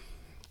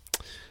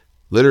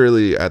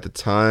 literally at the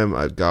time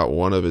I got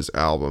one of his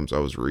albums, I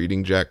was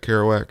reading Jack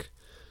Kerouac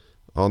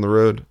on the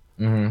road,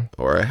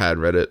 or I had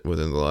read it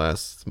within the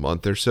last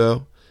month or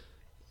so,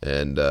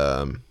 and,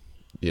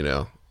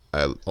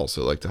 I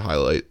also like to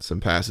highlight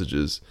some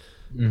passages,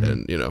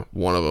 and,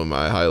 one of them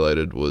I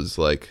highlighted was,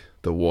 like,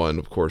 the one,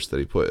 of course, that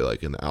he put,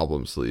 like, in the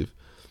album sleeve.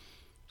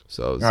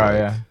 So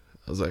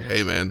I was like,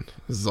 hey, man,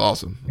 this is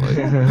awesome. Like,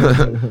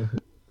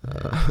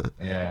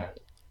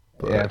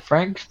 yeah,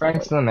 Frank's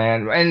the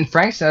man. And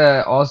Frank's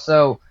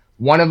also,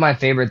 one of my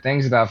favorite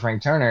things about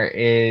Frank Turner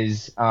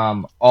is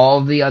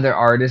all the other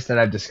artists that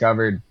I've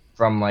discovered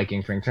from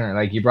liking Frank Turner.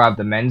 Like, you brought up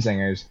the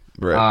Menzingers.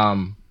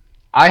 Right.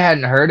 I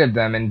hadn't heard of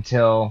them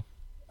until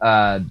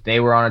they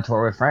were on a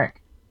tour with Frank.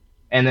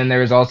 And then there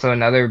was also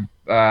another,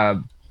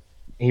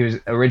 he was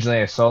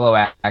originally a solo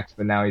act,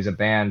 but now he's a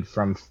band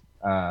from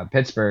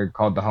Pittsburgh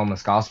called the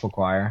Homeless Gospel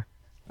Choir,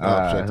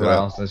 Check who that I out.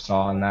 also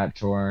saw on that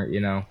tour.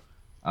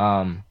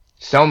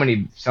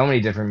 So many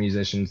different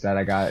musicians that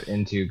I got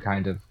into,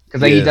 kind of,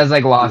 because like he Yeah, does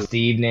like Lost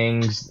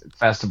Evenings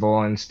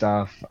festival and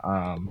stuff.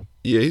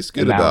 yeah, he's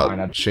good And that about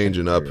lineup is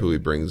changing up pretty who he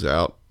good. brings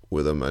out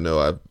with him. I know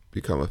I've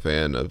become a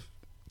fan of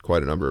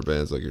quite a number of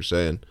bands, like you're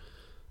saying.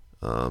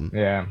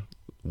 Yeah,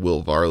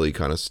 Will Varley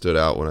kind of stood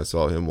out when I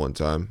saw him one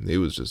time. He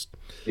was just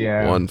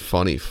yeah. one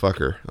funny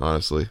fucker,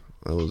 honestly.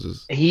 That was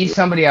just He's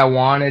somebody I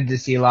wanted to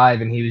see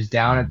live, and he was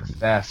down at the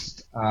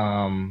fest.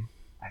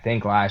 I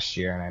think last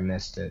year, and I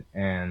missed it.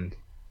 And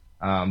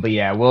but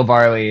yeah, Will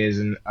Varley is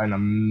an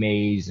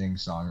amazing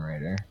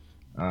songwriter.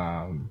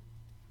 Um,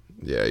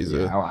 yeah,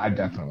 yeah, I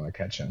definitely want to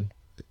catch him.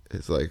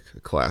 he's like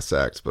a class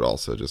act, but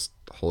also just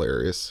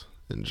hilarious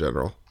in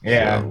general. So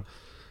Yeah,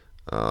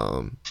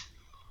 um,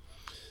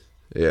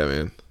 yeah,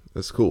 man,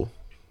 that's cool.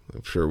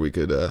 I'm sure we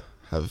could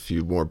have a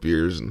few more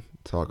beers and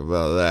talk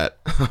about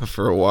that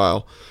for a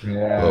while.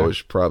 But yeah, we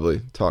should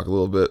probably talk a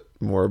little bit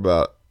more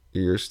about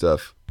your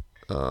stuff.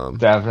 Um,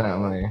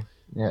 definitely.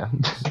 Yeah,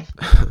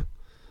 I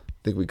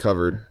think we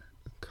covered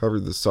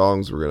the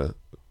songs we're gonna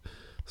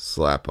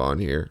slap on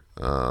here,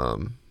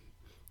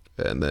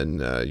 and then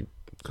you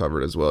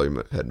covered as well.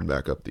 You're heading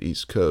back up the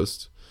East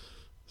Coast,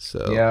 so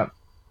yeah.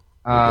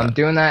 we got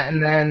Doing that,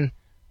 and then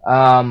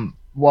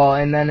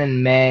and then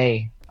in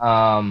May,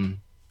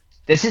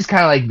 this is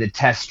kind of like the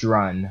test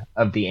run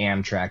of the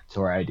Amtrak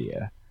tour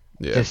idea,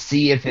 yeah, to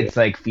see if it's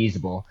like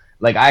feasible.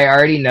 Like I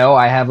already know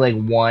I have like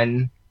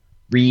one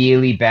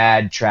really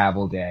bad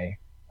travel day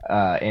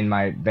in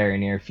my very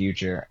near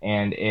future,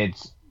 and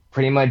it's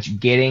pretty much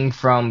getting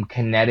from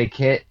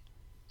Connecticut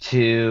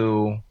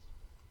to,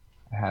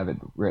 I have it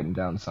written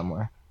down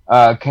somewhere.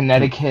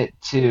 Connecticut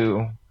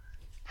to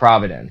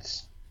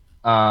Providence.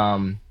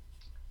 Um,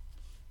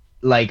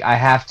 like I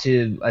have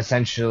to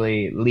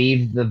essentially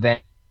leave the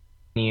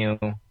venue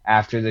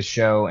after the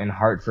show in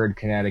Hartford,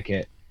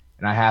 Connecticut,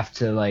 and I have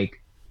to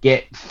like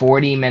get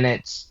 40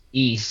 minutes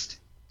east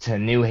to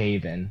New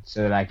Haven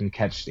so that I can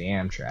catch the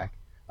Amtrak.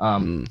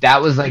 mm,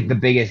 That was like the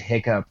biggest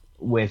hiccup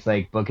with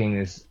like booking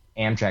this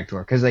Amtrak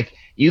tour, because like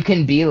you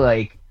can be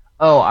like,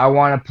 oh, I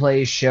want to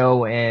play a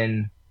show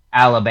in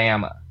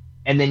Alabama,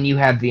 and then you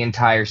have the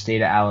entire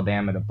state of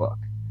Alabama to book,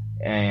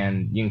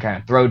 and you can kind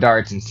of throw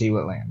darts and see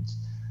what lands.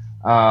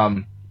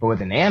 But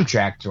with an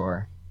Amtrak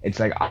tour, it's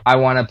like I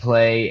want to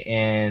play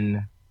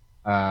in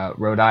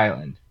Rhode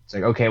Island. It's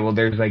like, okay, well,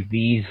 there's like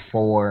these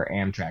four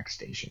Amtrak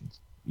stations.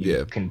 You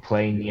yeah, can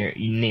play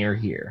near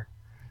here.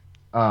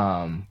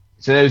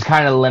 So it was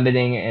kind of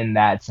limiting in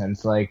that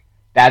sense. Like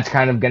that's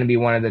kind of going to be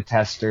one of the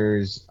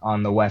testers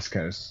on the West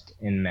Coast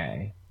in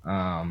May.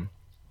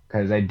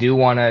 Because I do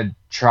want to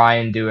try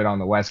and do it on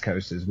the West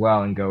Coast as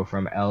well and go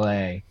from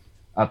LA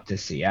up to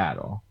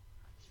Seattle.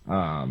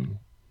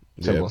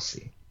 So yeah, we'll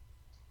see.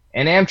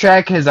 And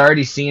Amtrak has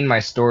already seen my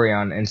story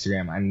on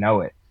Instagram. I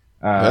know it.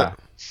 yeah,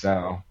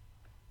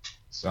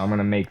 So I'm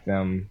gonna make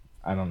them.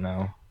 I don't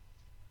know.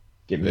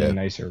 Get me a yeah.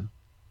 nicer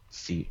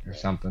seat or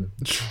something.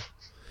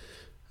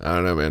 I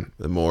don't know, man.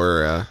 The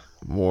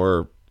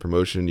more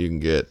promotion you can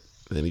get,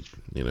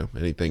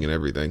 anything and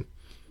everything,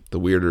 the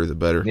weirder the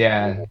better.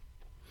 Yeah,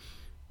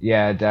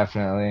 yeah,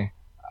 definitely.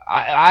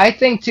 I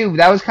think too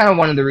that was kind of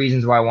one of the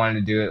reasons why I wanted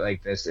to do it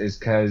like this, is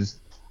because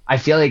I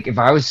feel like if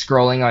I was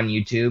scrolling on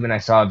YouTube and I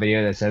saw a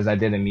video that says I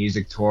did a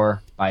music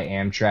tour by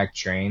Amtrak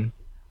train,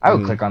 I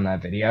would Mm, click on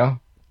that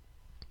video.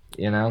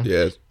 You know?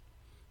 yeah,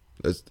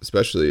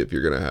 especially if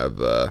you're gonna have,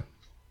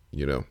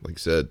 like I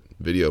said,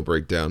 video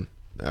breakdown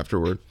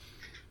afterward.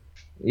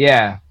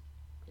 Yeah,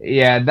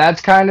 yeah.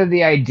 That's kind of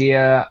the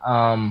idea.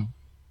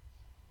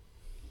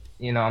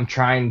 I'm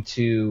trying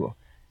to.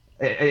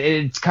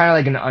 It's kind of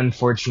like an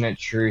unfortunate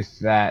truth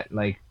that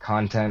like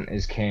content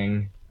is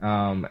king.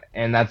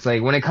 And that's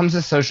like when it comes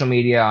to social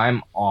media,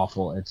 I'm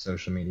awful at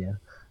social media.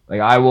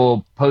 Like I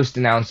will post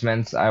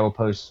announcements, I will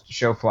post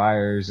show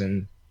flyers,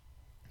 and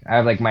I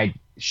have like my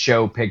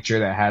show picture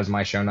that has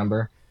my show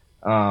number.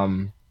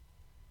 Um,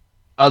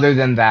 Other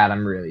than that,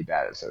 I'm really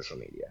bad at social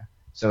media.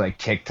 So like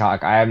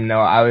TikTok, I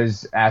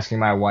was asking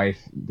my wife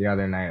the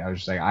other night. I was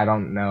just like, I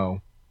don't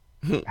know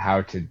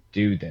how to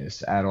do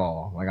this at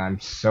all. Like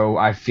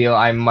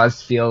I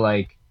must feel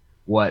like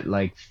what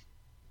like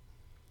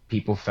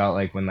people felt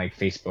like when like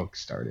Facebook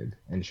started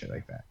and shit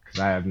like that, because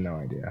I have no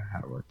idea how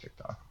to work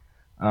TikTok.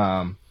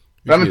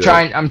 But Usually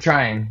that, I'm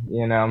trying,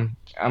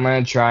 I'm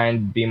gonna try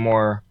and be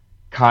more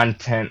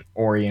content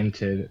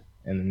oriented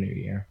in the new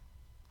year.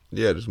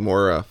 yeah, just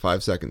more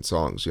 5 second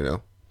songs.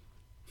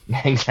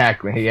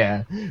 Exactly,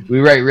 yeah. We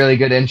write really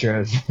good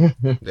intros.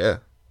 Yeah,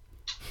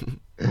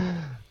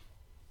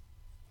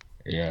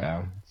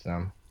 Yeah,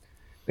 so.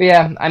 But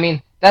yeah, I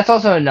mean, that's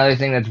also another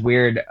thing that's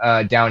weird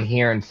down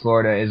here in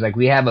Florida is like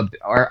we have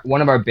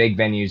one of our big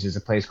venues is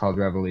a place called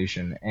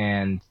Revolution,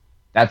 and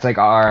that's like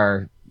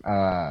our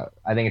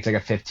I think it's like a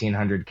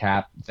 1,500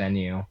 cap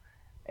venue,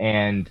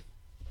 and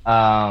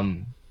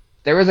um,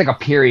 there was like a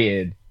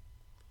period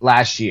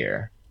last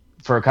year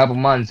for a couple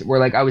months where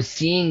like I was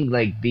seeing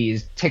like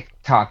these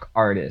TikTok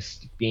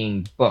artist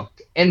being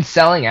booked and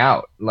selling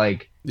out.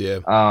 Like, Yeah.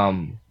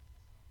 and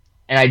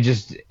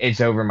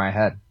it's over my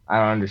head. I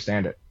don't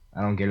understand it.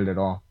 I don't get it at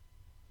all.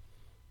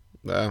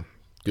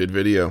 Good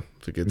video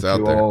if it gets I'm out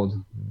too there.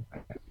 old.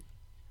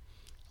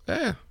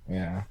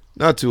 Yeah.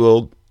 Not too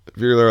old. If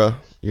you're,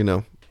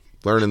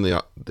 learning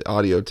the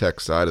audio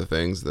tech side of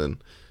things, then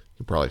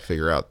you'll probably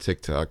figure out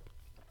TikTok.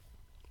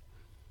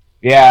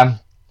 Yeah.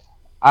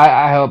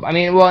 I hope. I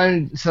mean, well,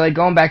 and so like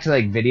going back to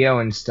like video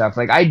and stuff,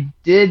 like I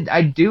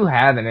do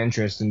have an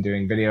interest in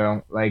doing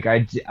video. Like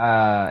in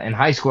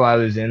high school I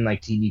was in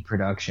like TV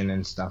production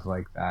and stuff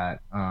like that.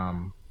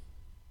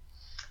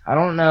 I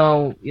don't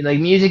know, like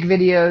music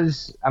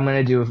videos. I'm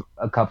gonna do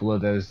a couple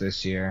of those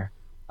this year.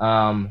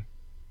 But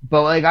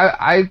like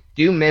I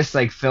do miss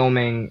like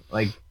filming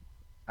like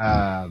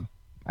I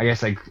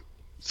guess like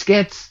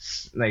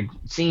skits, like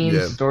scenes,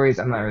 Yeah. stories.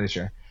 I'm not really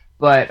sure,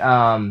 but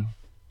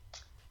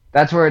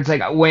that's where it's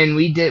like when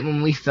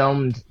we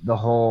filmed the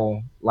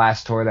whole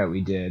last tour that we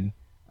did,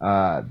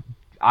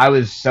 I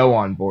was so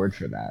on board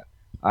for that.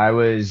 I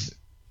was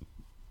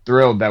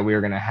thrilled that we were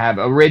gonna have.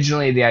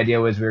 Originally, the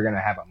idea was we were gonna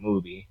have a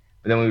movie,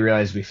 but then we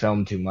realized we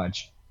filmed too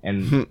much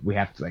and we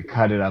have to like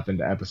cut it up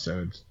into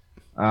episodes.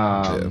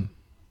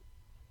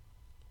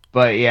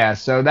 But yeah,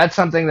 so that's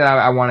something that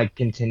I want to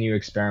continue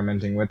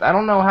experimenting with. I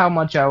don't know how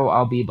much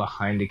I'll be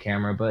behind the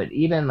camera, but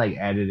even like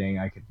editing,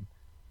 I could,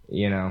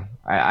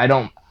 I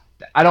don't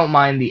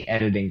mind the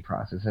editing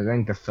process. I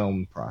think the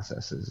film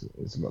process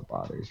is what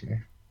bothers me.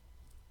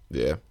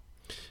 Yeah.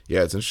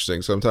 Yeah, it's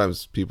interesting.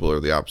 Sometimes people are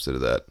the opposite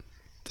of that.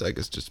 I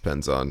guess it just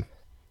depends on,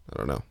 I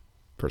don't know,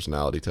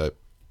 personality type.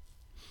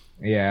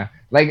 Yeah,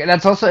 like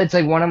that's also it's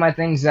like one of my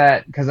things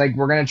that because like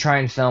we're gonna try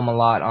and film a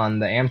lot on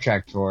the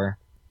Amtrak tour,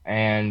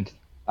 and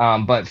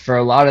but for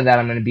a lot of that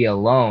I'm gonna be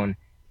alone,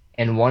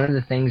 and one of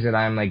the things that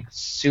I'm like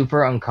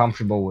super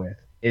uncomfortable with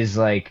is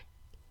like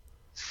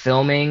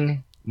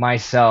filming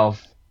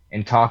myself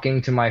and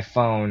talking to my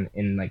phone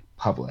in like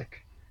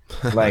public,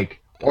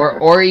 like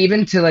or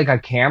even to like a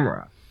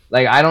camera.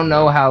 Like I don't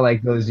know how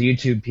like those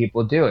YouTube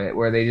people do it,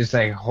 where they just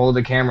like hold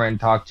a camera and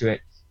talk to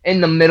it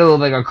in the middle of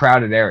like a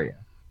crowded area.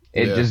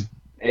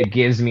 It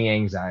gives me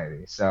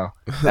anxiety. So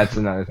that's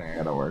another thing I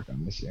gotta work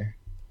on this year.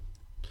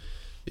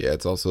 Yeah,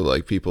 it's also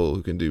like people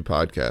who can do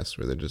podcasts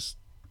where they're just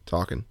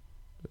talking.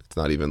 It's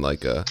not even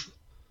like a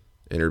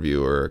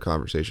interview or a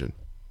conversation.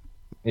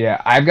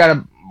 Yeah, I've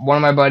got one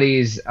of my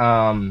buddies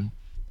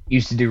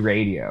used to do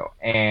radio,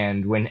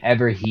 and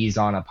whenever he's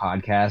on a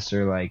podcast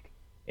or like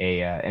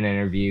an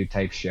interview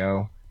type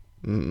show,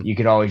 you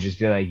could always just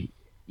be like,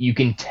 you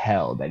can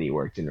tell that he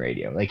worked in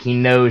radio. Like he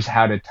knows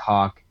how to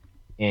talk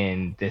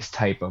in this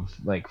type of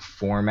like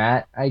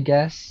format, I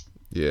guess.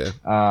 Yeah.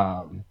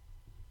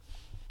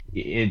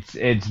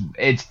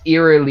 It's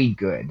eerily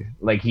good.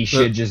 Like he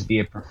should just be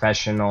a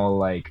professional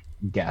like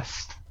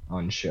guest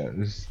on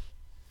shows.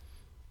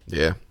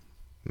 Yeah,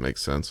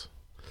 makes sense.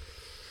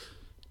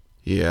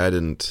 Yeah, I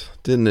didn't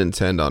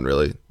intend on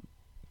really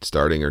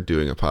starting or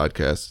doing a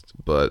podcast,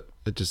 but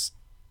it just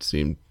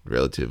seemed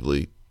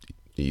relatively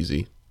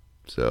easy.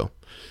 So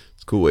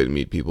it's a cool way to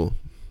meet people.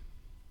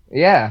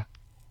 Yeah.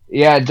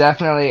 Yeah,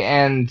 definitely.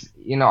 And,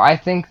 I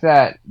think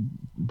that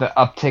the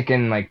uptick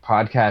in like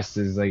podcasts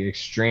is like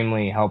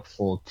extremely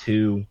helpful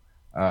to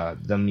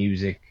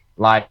the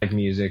live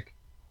music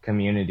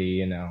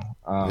community,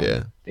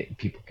 Yeah.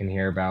 People can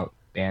hear about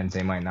bands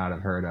they might not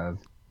have heard of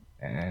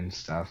and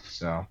stuff.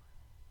 So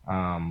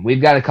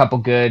we've got a couple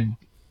good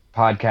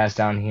podcasts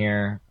down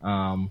here.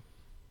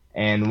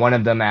 And one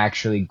of them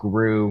actually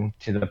grew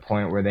to the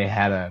point where they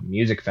had a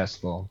music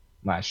festival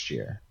last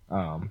year.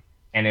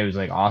 And it was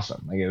like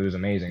awesome. Like it was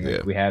amazing.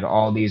 Like, we had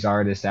all these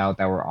artists out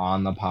that were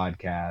on the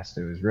podcast.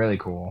 It was really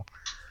cool.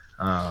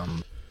 Yeah,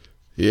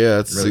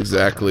 that's really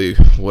exactly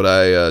what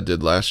I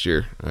did last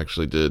year. I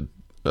actually did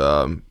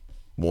one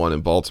in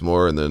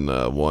Baltimore and then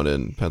one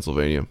in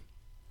Pennsylvania.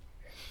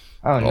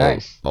 Oh,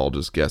 nice. All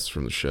just guests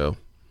from the show.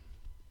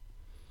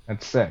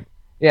 That's sick.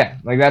 Yeah,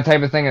 like that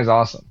type of thing is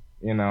awesome.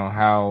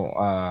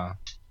 How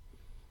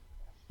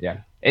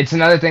yeah. It's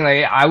another thing,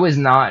 like I was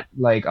not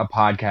like a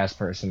podcast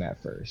person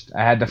at first.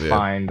 I had to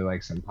find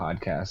like some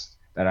podcasts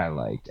that I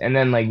liked. And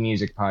then like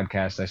music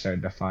podcasts I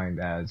started to find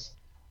as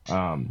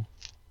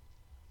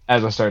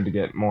I started to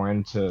get more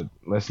into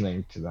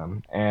listening to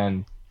them.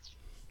 And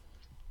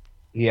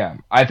yeah,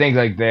 I think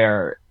like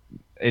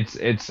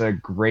it's a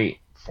great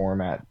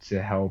format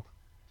to help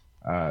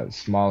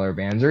smaller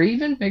bands or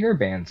even bigger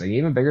bands. Like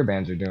even bigger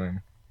bands are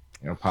doing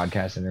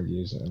podcast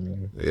interviews.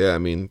 I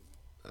mean,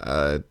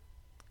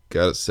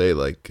 gotta say,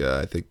 like,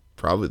 I think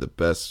probably the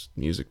best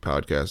music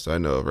podcast I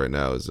know of right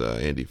now is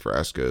Andy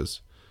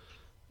Frasco's,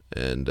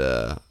 and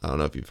I don't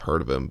know if you've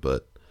heard of him,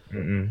 but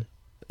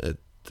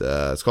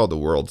it's called the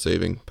World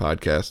Saving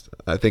Podcast.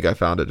 I think I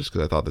found it just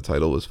because I thought the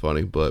title was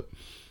funny, but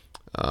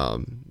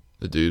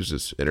the dude's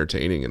just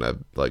entertaining, and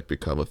I've like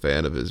become a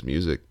fan of his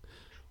music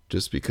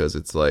just because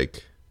it's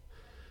like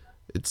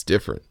it's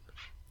different.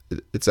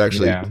 It's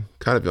actually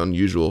kind of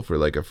unusual for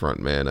like a front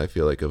man, I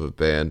feel like, of a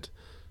band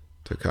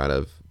to kind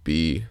of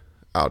be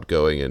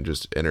outgoing and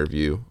just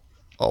interview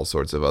all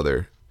sorts of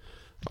other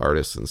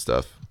artists and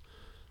stuff.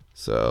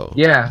 So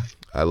Yeah.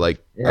 I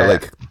like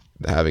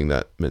having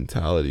that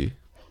mentality,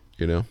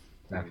 you know.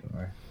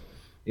 Definitely.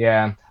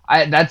 Yeah.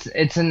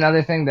 It's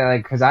another thing that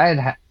like because I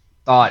had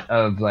thought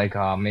of like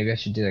oh maybe I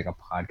should do like a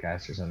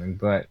podcast or something,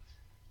 but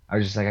I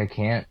was just like I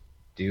can't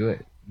do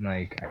it.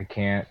 Like I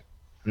can't.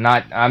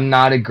 I'm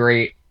not a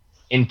great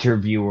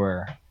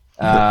interviewer.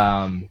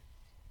 And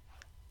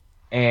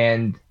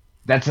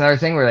that's another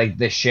thing where like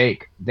the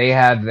Shake, they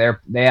have a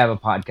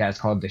podcast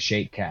called the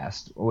Shake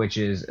Cast, which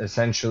is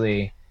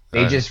essentially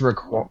they Alright. just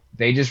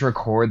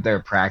record their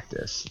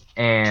practice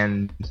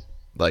and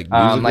Like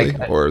musically,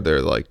 like or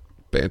they're like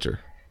banter.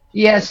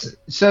 yes,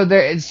 so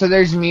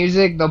there's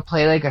music, they'll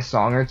play like a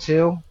song or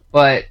two,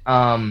 but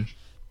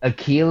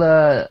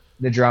Akila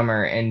the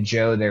drummer and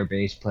Joe their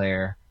bass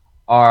player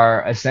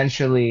are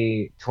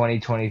essentially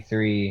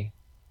 2023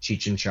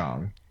 Cheech and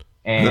Chong,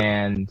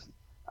 and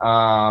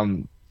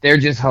they're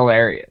just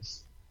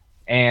hilarious.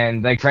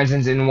 And like for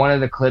instance, in one of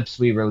the clips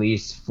we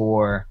released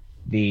for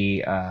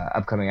the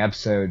upcoming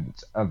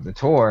episodes of the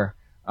tour,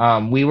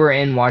 we were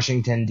in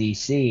Washington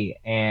D.C.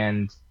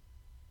 and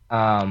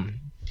um,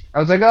 I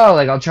was like, oh,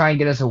 like I'll try and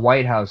get us a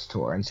White House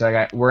tour. And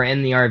so we're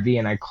in the RV,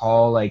 and I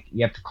call like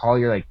you have to call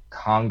your like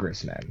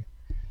congressman,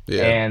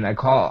 Yeah. and I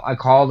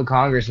call the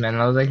congressman,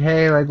 and I was like,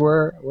 hey, like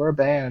we're a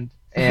band.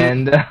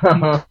 And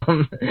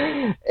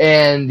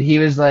and he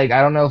was like,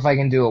 I don't know if I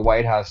can do a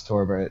White House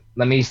tour, but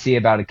let me see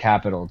about a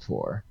Capitol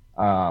tour.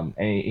 And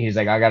he's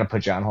like, I gotta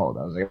put you on hold.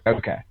 I was like,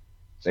 okay.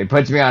 So he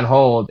puts me on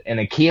hold, and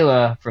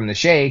Akila from the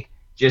Shake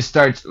just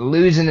starts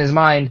losing his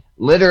mind,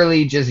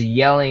 literally just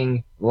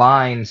yelling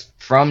lines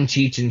from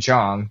Cheech and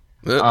Chong.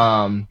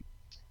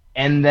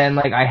 And then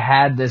like I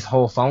had this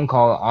whole phone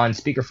call on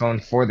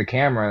speakerphone for the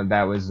camera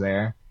that was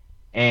there,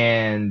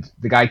 and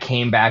the guy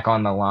came back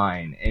on the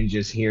line and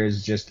just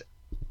hears just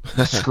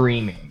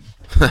screaming.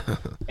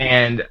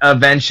 And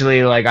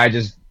eventually like I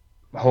just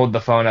hold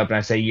the phone up and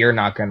I say, you're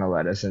not going to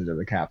let us into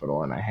the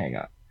Capitol, and I hang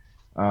up.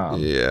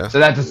 Yeah. So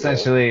that's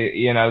essentially,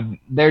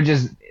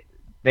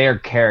 they are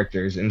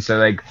characters. And so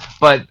like,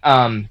 but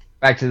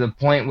back to the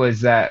point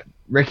was that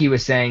Ricky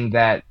was saying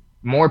that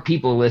more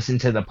people listen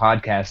to the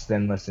podcast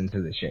than listen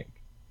to the Shake,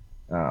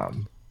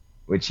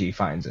 which he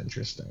finds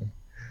interesting.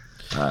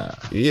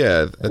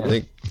 Yeah, I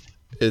think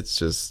it's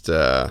just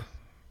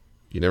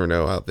you never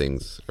know how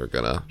things are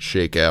gonna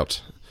shake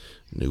out.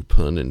 No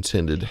pun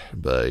intended,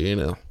 but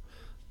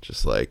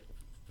just like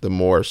the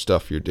more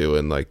stuff you're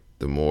doing, like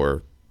the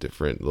more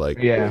different like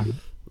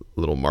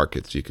little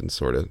markets you can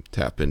sort of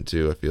tap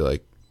into. I feel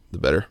like the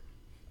better.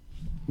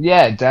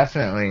 Yeah,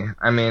 definitely.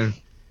 I mean,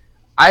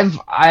 I've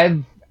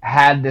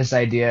had this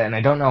idea, and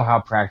I don't know how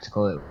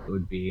practical it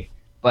would be,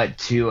 but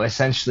to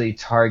essentially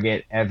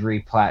target every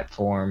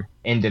platform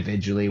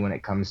individually when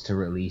it comes to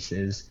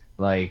releases.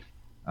 Like,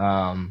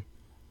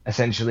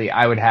 essentially,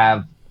 I would have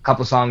a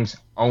couple songs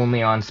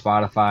only on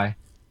Spotify, a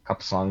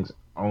couple songs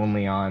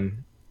only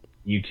on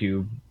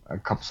YouTube, a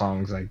couple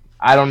songs like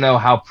I don't know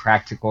how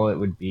practical it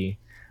would be,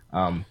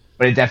 but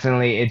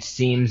it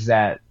seems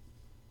that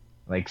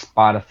like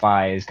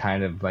Spotify is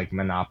kind of like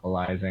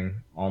monopolizing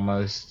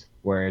almost,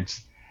 where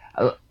it's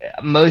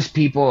most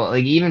people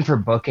like even for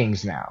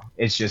bookings now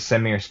it's just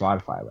send me your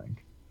Spotify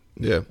link.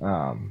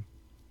 Yeah.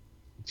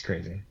 It's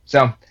crazy.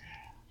 So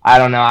I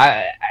don't know.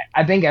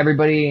 I think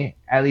everybody,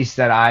 at least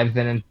that I've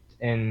been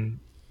in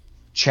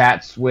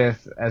chats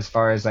with as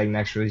far as like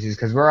next releases,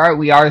 because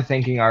we are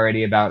thinking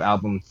already about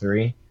album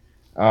 3,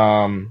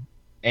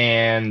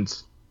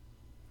 and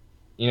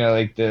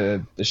like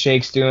the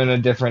Shake's doing a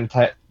different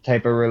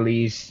type of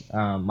release.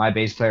 My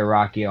bass player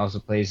Rocky also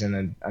plays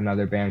in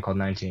another band called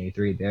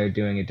 1983. They're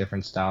doing a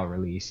different style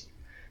release.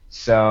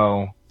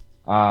 So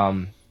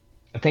I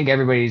think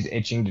everybody's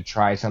itching to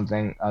try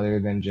something other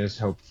than just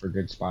hope for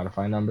good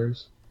Spotify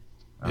numbers.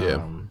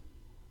 Yeah.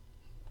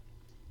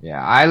 Yeah,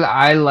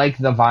 I like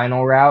the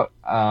vinyl route,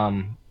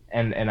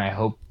 and I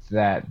hope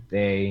that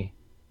they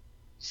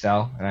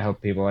sell, and I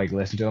hope people like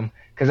listen to them,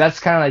 because that's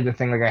kind of like the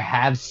thing. Like I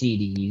have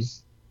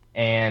CDs,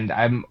 and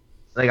I'm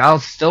like I'll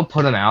still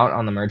put them out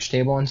on the merch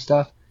table and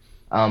stuff.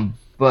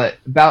 But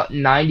about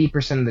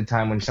 90% of the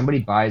time when somebody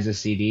buys a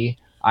CD,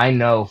 I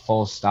know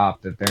full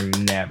stop that they're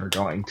never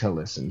going to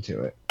listen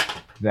to it.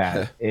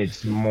 That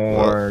it's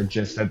more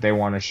just that they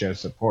want to show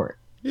support.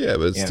 Yeah,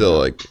 but it's still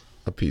like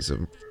a piece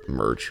of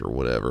merch or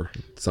whatever,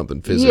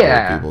 something physical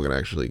people can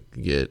actually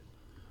get.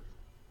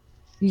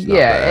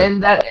 Yeah,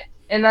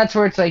 and that's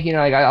where it's like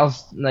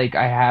like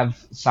I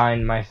have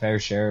signed my fair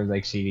share of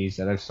like CDs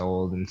that I've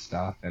sold and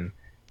stuff, and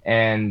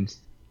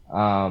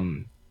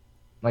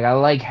like I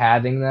like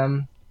having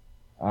them,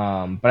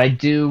 but I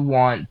do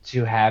want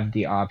to have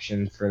the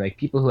option for like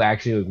people who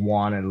actually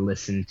want to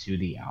listen to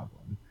the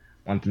album,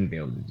 want them to be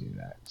able to do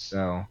that.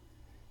 So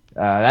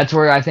that's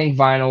where I think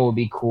vinyl will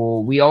be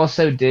cool. We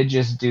also did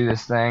just do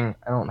this thing.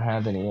 I don't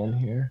have any in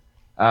here.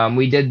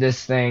 We did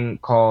this thing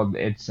called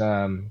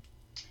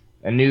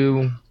a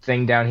new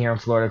thing down here in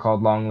Florida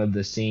called Long Live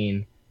the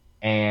Scene,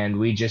 and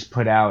we just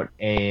put out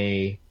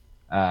a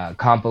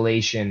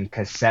compilation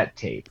cassette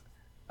tape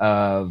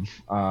of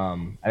I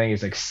think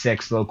it's like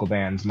 6 local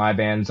bands. My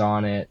band's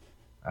on it,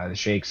 the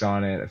Shakes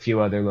on it, a few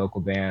other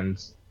local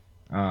bands,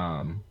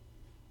 um,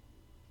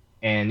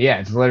 and yeah,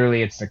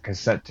 it's a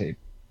cassette tape,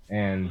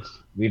 and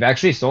we've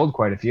actually sold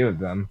quite a few of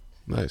them.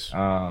 Nice.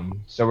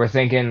 So we're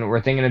thinking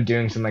of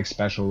doing some like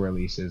special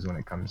releases when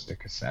it comes to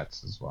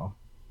cassettes as well.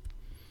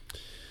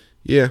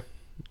 Yeah,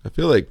 I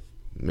feel like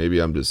maybe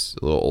I'm just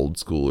a little old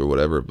school or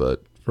whatever,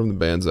 but from the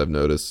bands I've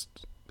noticed,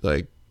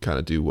 like, kind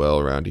of do well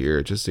around here,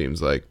 it just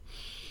seems like,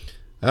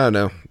 I don't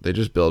know, they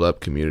just build up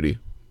community,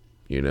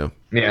 Yeah.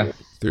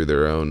 through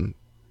their own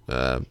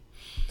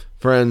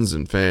friends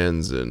and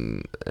fans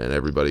and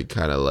everybody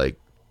kind of like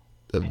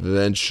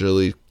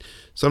eventually,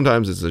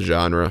 sometimes it's a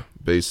genre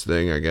based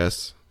thing, I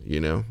guess,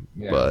 Yeah.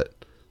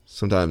 but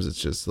sometimes it's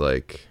just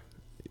like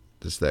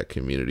just that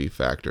community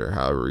factor,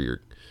 however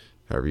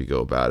you go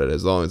about it,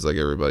 as long as like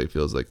everybody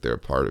feels like they're a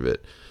part of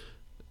it,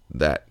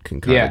 that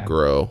can kind of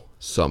grow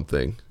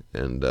something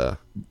and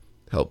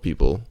help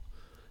people,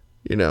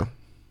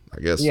 I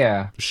guess,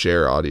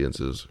 share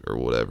audiences or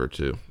whatever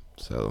too.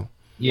 So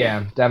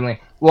Yeah,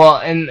 definitely. Well,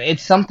 and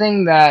it's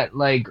something that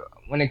like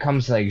when it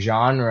comes to like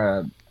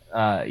genre,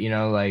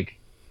 like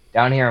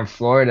down here in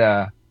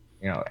Florida,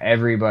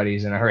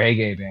 everybody's in a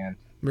reggae band.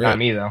 right. Not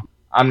me though.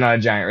 I'm not a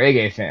giant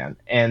reggae fan,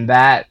 and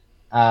that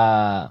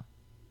I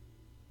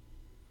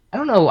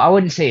don't know. I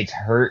wouldn't say it's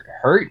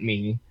hurt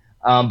me,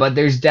 but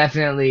there's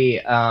definitely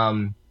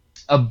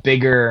a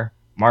bigger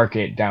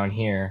market down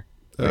here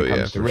when Oh it yeah,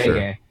 comes to for reggae,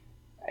 sure.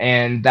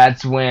 and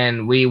that's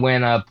when we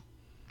went up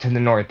to the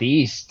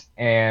Northeast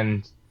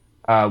and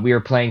we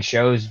were playing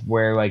shows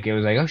where like it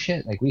was like, oh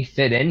shit, like we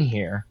fit in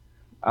here.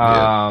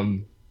 Yeah.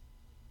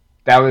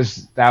 That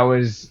was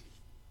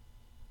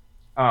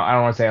I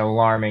don't want to say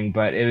alarming,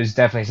 but it was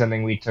definitely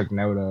something we took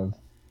note of,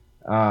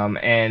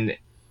 and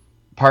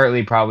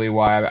partly probably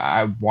why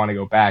I want to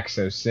go back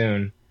so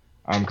soon,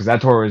 because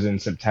that tour was in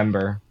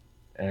September,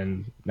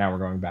 and now we're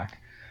going back.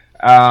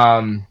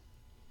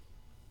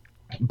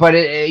 But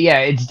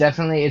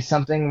it's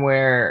something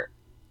where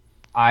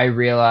I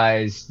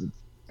realized,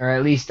 or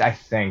at least I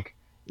think,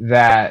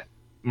 that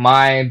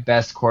my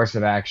best course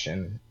of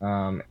action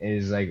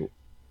is like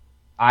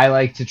I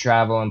like to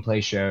travel and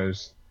play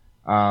shows.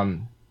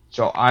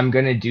 So I'm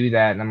gonna do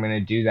that, and I'm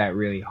gonna do that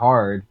really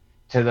hard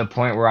to the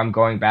point where I'm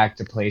going back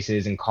to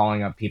places and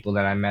calling up people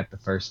that I met the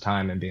first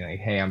time and being like,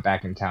 "Hey, I'm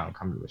back in town.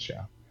 Come to the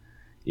show."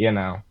 You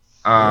know.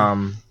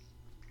 Yeah.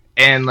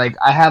 And like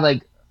I have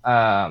like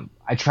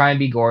I try and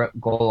be goal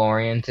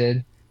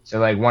oriented. So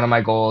like one of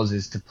my goals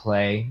is to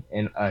play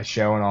in a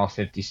show in all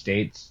 50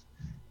 states.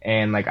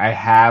 And like I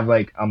have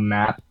like a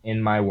map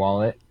in my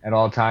wallet at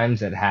all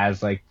times that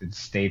has like the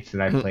states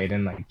that I played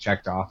in like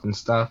checked off and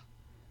stuff.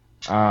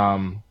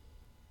 Um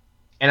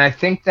and I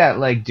think that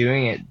like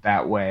doing it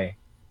that way,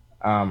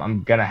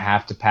 I'm gonna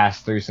have to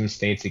pass through some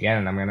states again,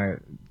 and I'm gonna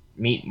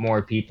meet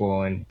more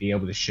people and be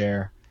able to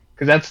share.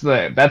 Because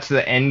that's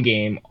the end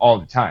game all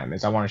the time.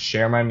 Is I want to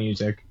share my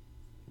music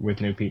with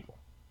new people,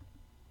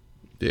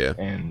 Yeah.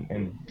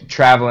 and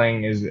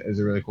traveling is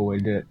a really cool way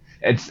to do it.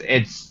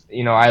 It's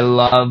I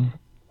love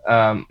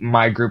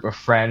my group of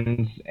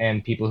friends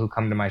and people who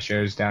come to my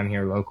shows down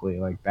here locally.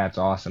 Like that's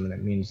awesome, and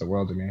it means the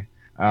world to me.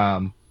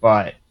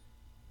 But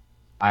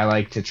I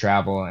like to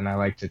travel and I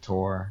like to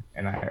tour,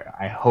 and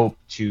I hope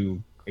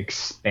to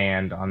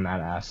expand on that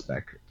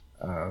aspect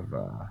of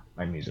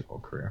my musical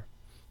career.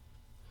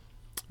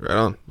 Right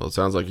on. Well, it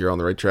sounds like you're on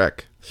the right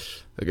track.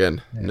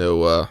 Again,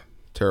 no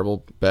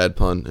terrible bad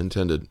pun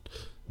intended,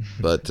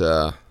 but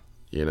the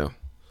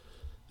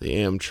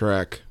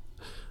Amtrak.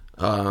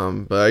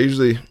 But I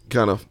usually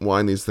kind of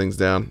wind these things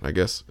down. I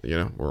guess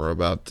we're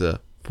about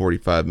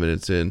 45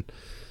 minutes in,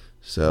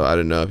 so I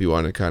don't know if you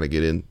want to kind of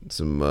get in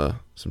some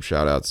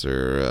shout outs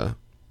or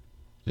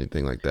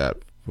anything like that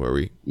where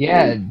we.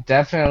 Yeah,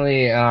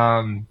 definitely.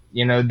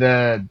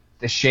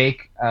 The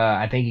Shake.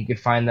 I think you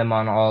could find them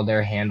on all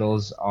their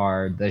handles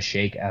are the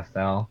Shake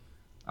FL.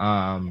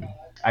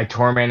 I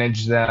tour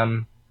manage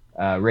them.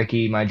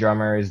 Ricky, my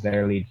drummer, is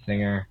their lead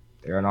singer.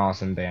 They're an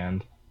awesome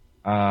band.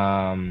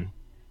 And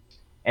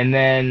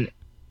then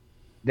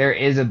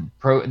there's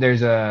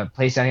a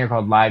place down here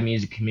called Live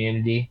Music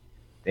Community.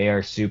 They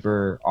are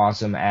super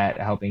awesome at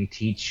helping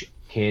teach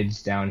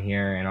kids down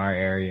here in our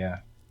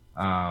area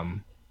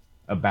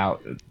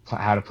about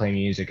how to play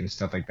music and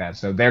stuff like that.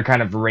 So they're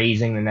kind of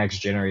raising the next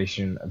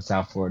generation of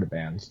South Florida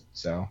bands.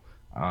 So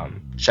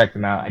check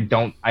them out.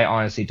 I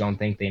honestly don't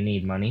think they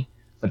need money,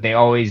 but they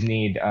always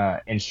need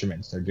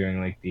instruments. They're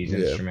doing like these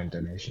instrument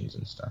donations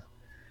and stuff.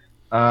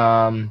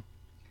 And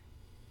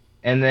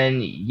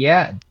then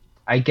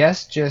I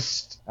guess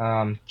just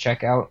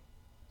check out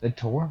the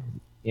tour.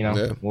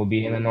 We'll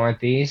be in the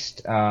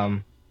Northeast.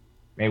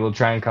 Maybe we'll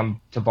try and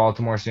come to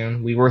Baltimore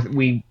soon. We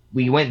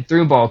went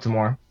through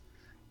Baltimore.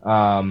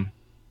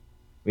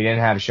 We didn't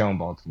have a show in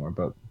Baltimore,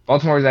 but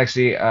Baltimore is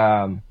actually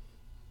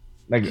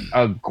like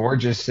a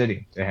gorgeous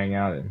city to hang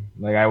out in.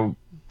 Like I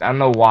don't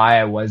know why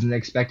I wasn't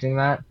expecting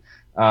that.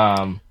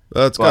 Well,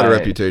 it's got a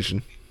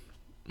reputation.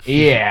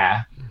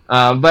 Yeah.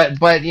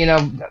 But you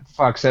know,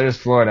 fuck. So does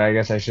Florida. I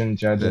guess I shouldn't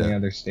judge any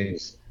other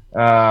states.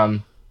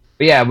 But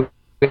yeah,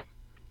 we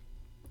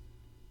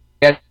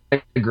had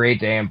a great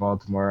day in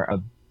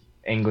Baltimore.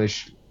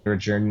 English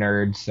literature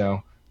nerds,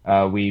 so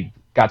we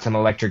got some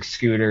electric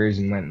scooters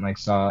and went and like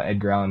saw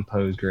Edgar Allan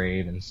Poe's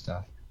grave and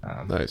stuff.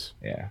 Nice.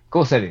 Yeah,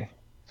 cool city.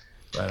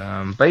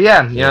 But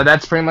yeah, you know,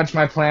 that's pretty much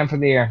my plan for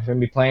the year. Gonna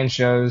be playing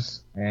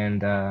shows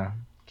and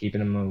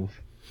keeping a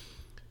move.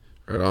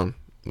 Right on.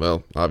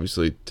 Well,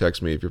 obviously,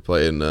 text me if you're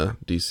playing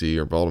DC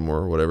or Baltimore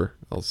or whatever.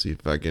 I'll see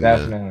if I can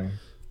Definitely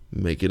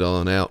make it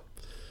on out.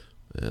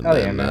 And Hell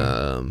then, yeah,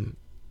 man.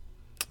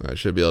 I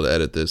should be able to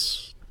edit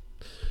this.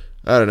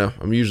 I don't know.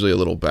 I'm usually a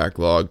little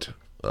backlogged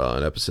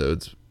on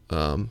episodes,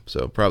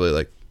 so probably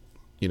like,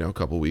 you know, a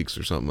couple weeks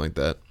or something like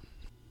that.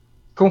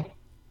 Cool.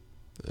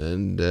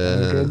 And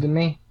Good to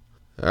me.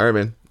 all right,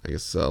 man. I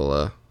guess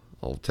I'll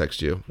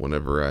text you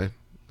whenever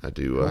I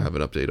do have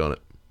an update on it.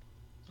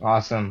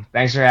 Awesome.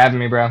 Thanks for having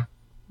me, bro.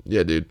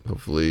 Yeah, dude.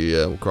 Hopefully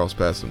we'll cross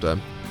paths sometime.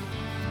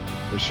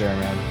 For sure,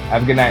 man.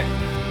 Have a good night.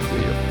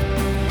 See ya.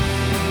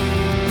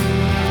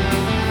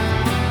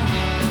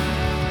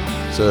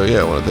 So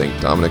yeah, I want to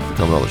thank Dominic for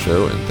coming on the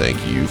show, and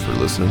thank you for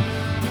listening.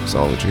 The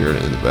song that you're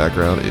hearing in the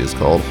background is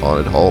called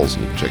Haunted Halls,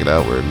 and you can check it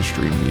out wherever you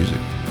stream music.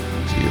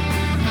 See ya.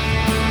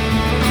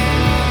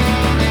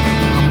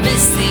 I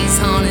miss these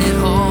haunted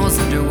halls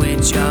under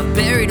which I've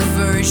buried a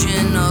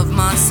version of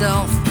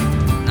myself.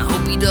 I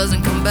hope he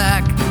doesn't come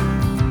back.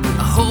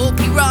 I hope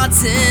he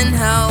rots in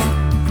hell.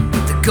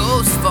 The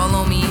ghosts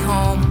follow me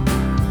home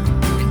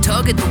and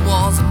tug at the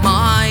walls of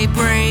my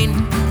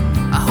brain.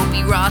 I hope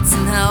he rots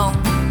in hell.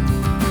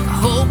 I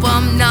hope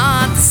I'm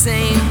not the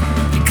same,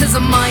 because I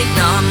might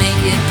not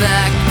make it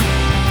back.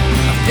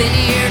 I've been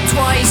here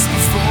twice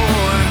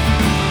before.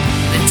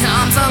 The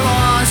times I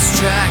lost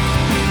track,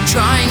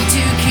 trying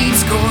to keep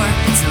score.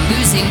 It's a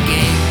losing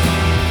game.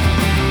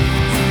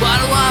 Why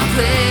do I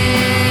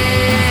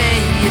play?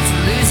 It's a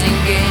losing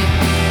game.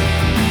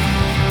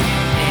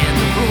 And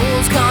the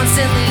rules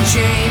constantly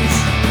change.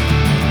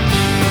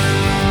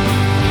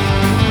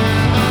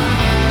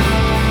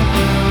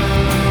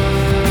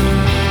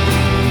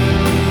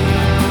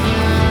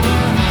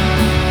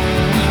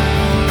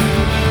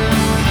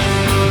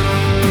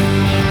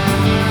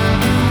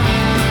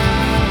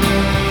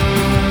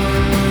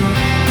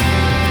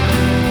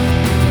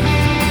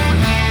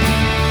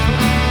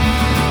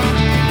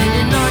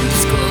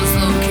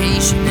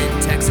 In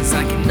Texas,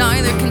 I can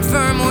neither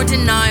confirm or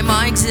deny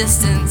my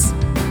existence.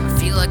 I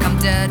feel like I'm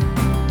dead,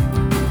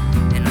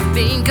 and I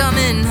think I'm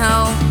in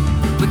hell,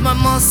 with my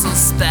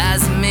muscles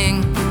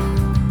spasming.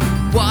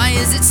 Why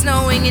is it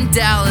snowing in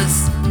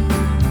Dallas?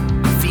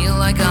 I feel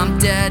like I'm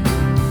dead.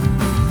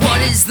 What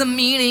is the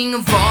meaning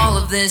of all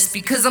of this?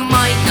 Because I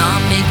might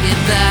not make it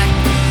back.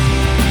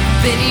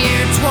 Been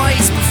here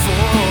twice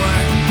before.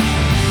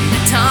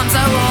 The times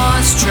I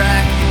lost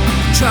track,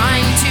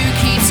 trying to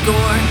keep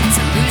score. It's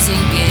a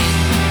losing game.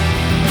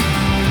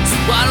 So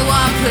why do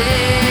I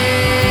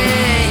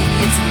play?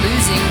 It's a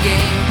losing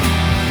game.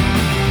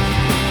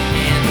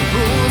 And the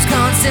rules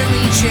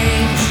constantly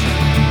change.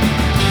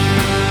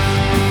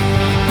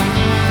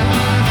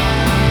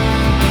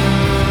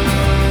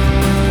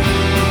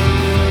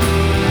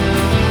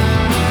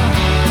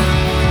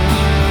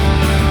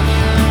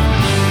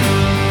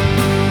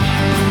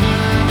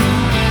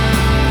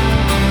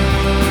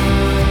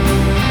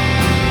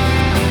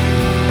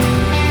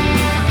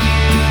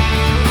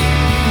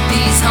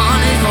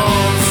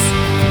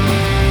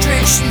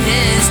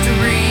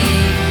 History,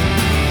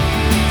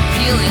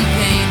 feeling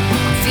pain,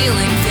 I'm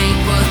feeling faint,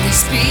 but they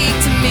speak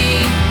to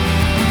me.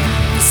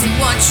 They say,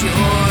 what's your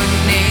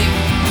name?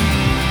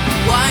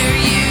 Why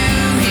are you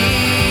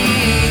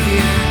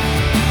here?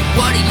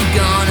 What are you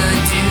gonna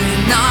do to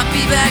not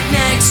be back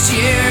next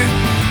year?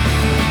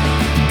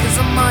 Cause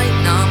I might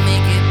not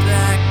make it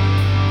back.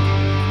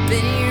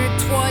 Been here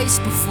twice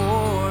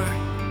before,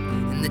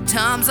 and the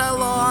times I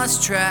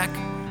lost track,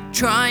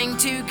 trying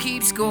to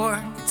keep score.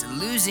 It's a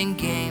losing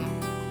game.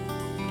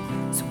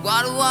 So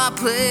why do I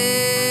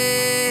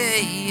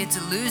play? It's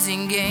a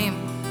losing game.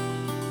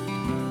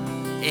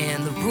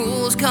 And the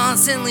rules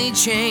constantly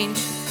change.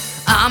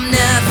 I'm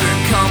never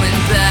coming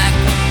back.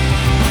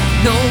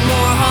 No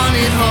more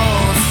haunted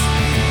halls.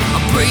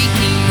 I'm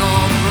breaking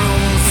all the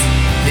rules.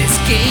 This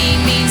game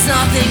means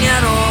nothing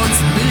at all.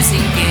 It's a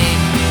losing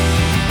game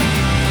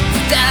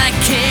that I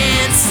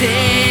can't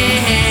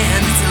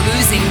stand. It's a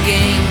losing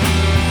game.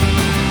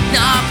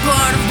 Not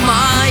part of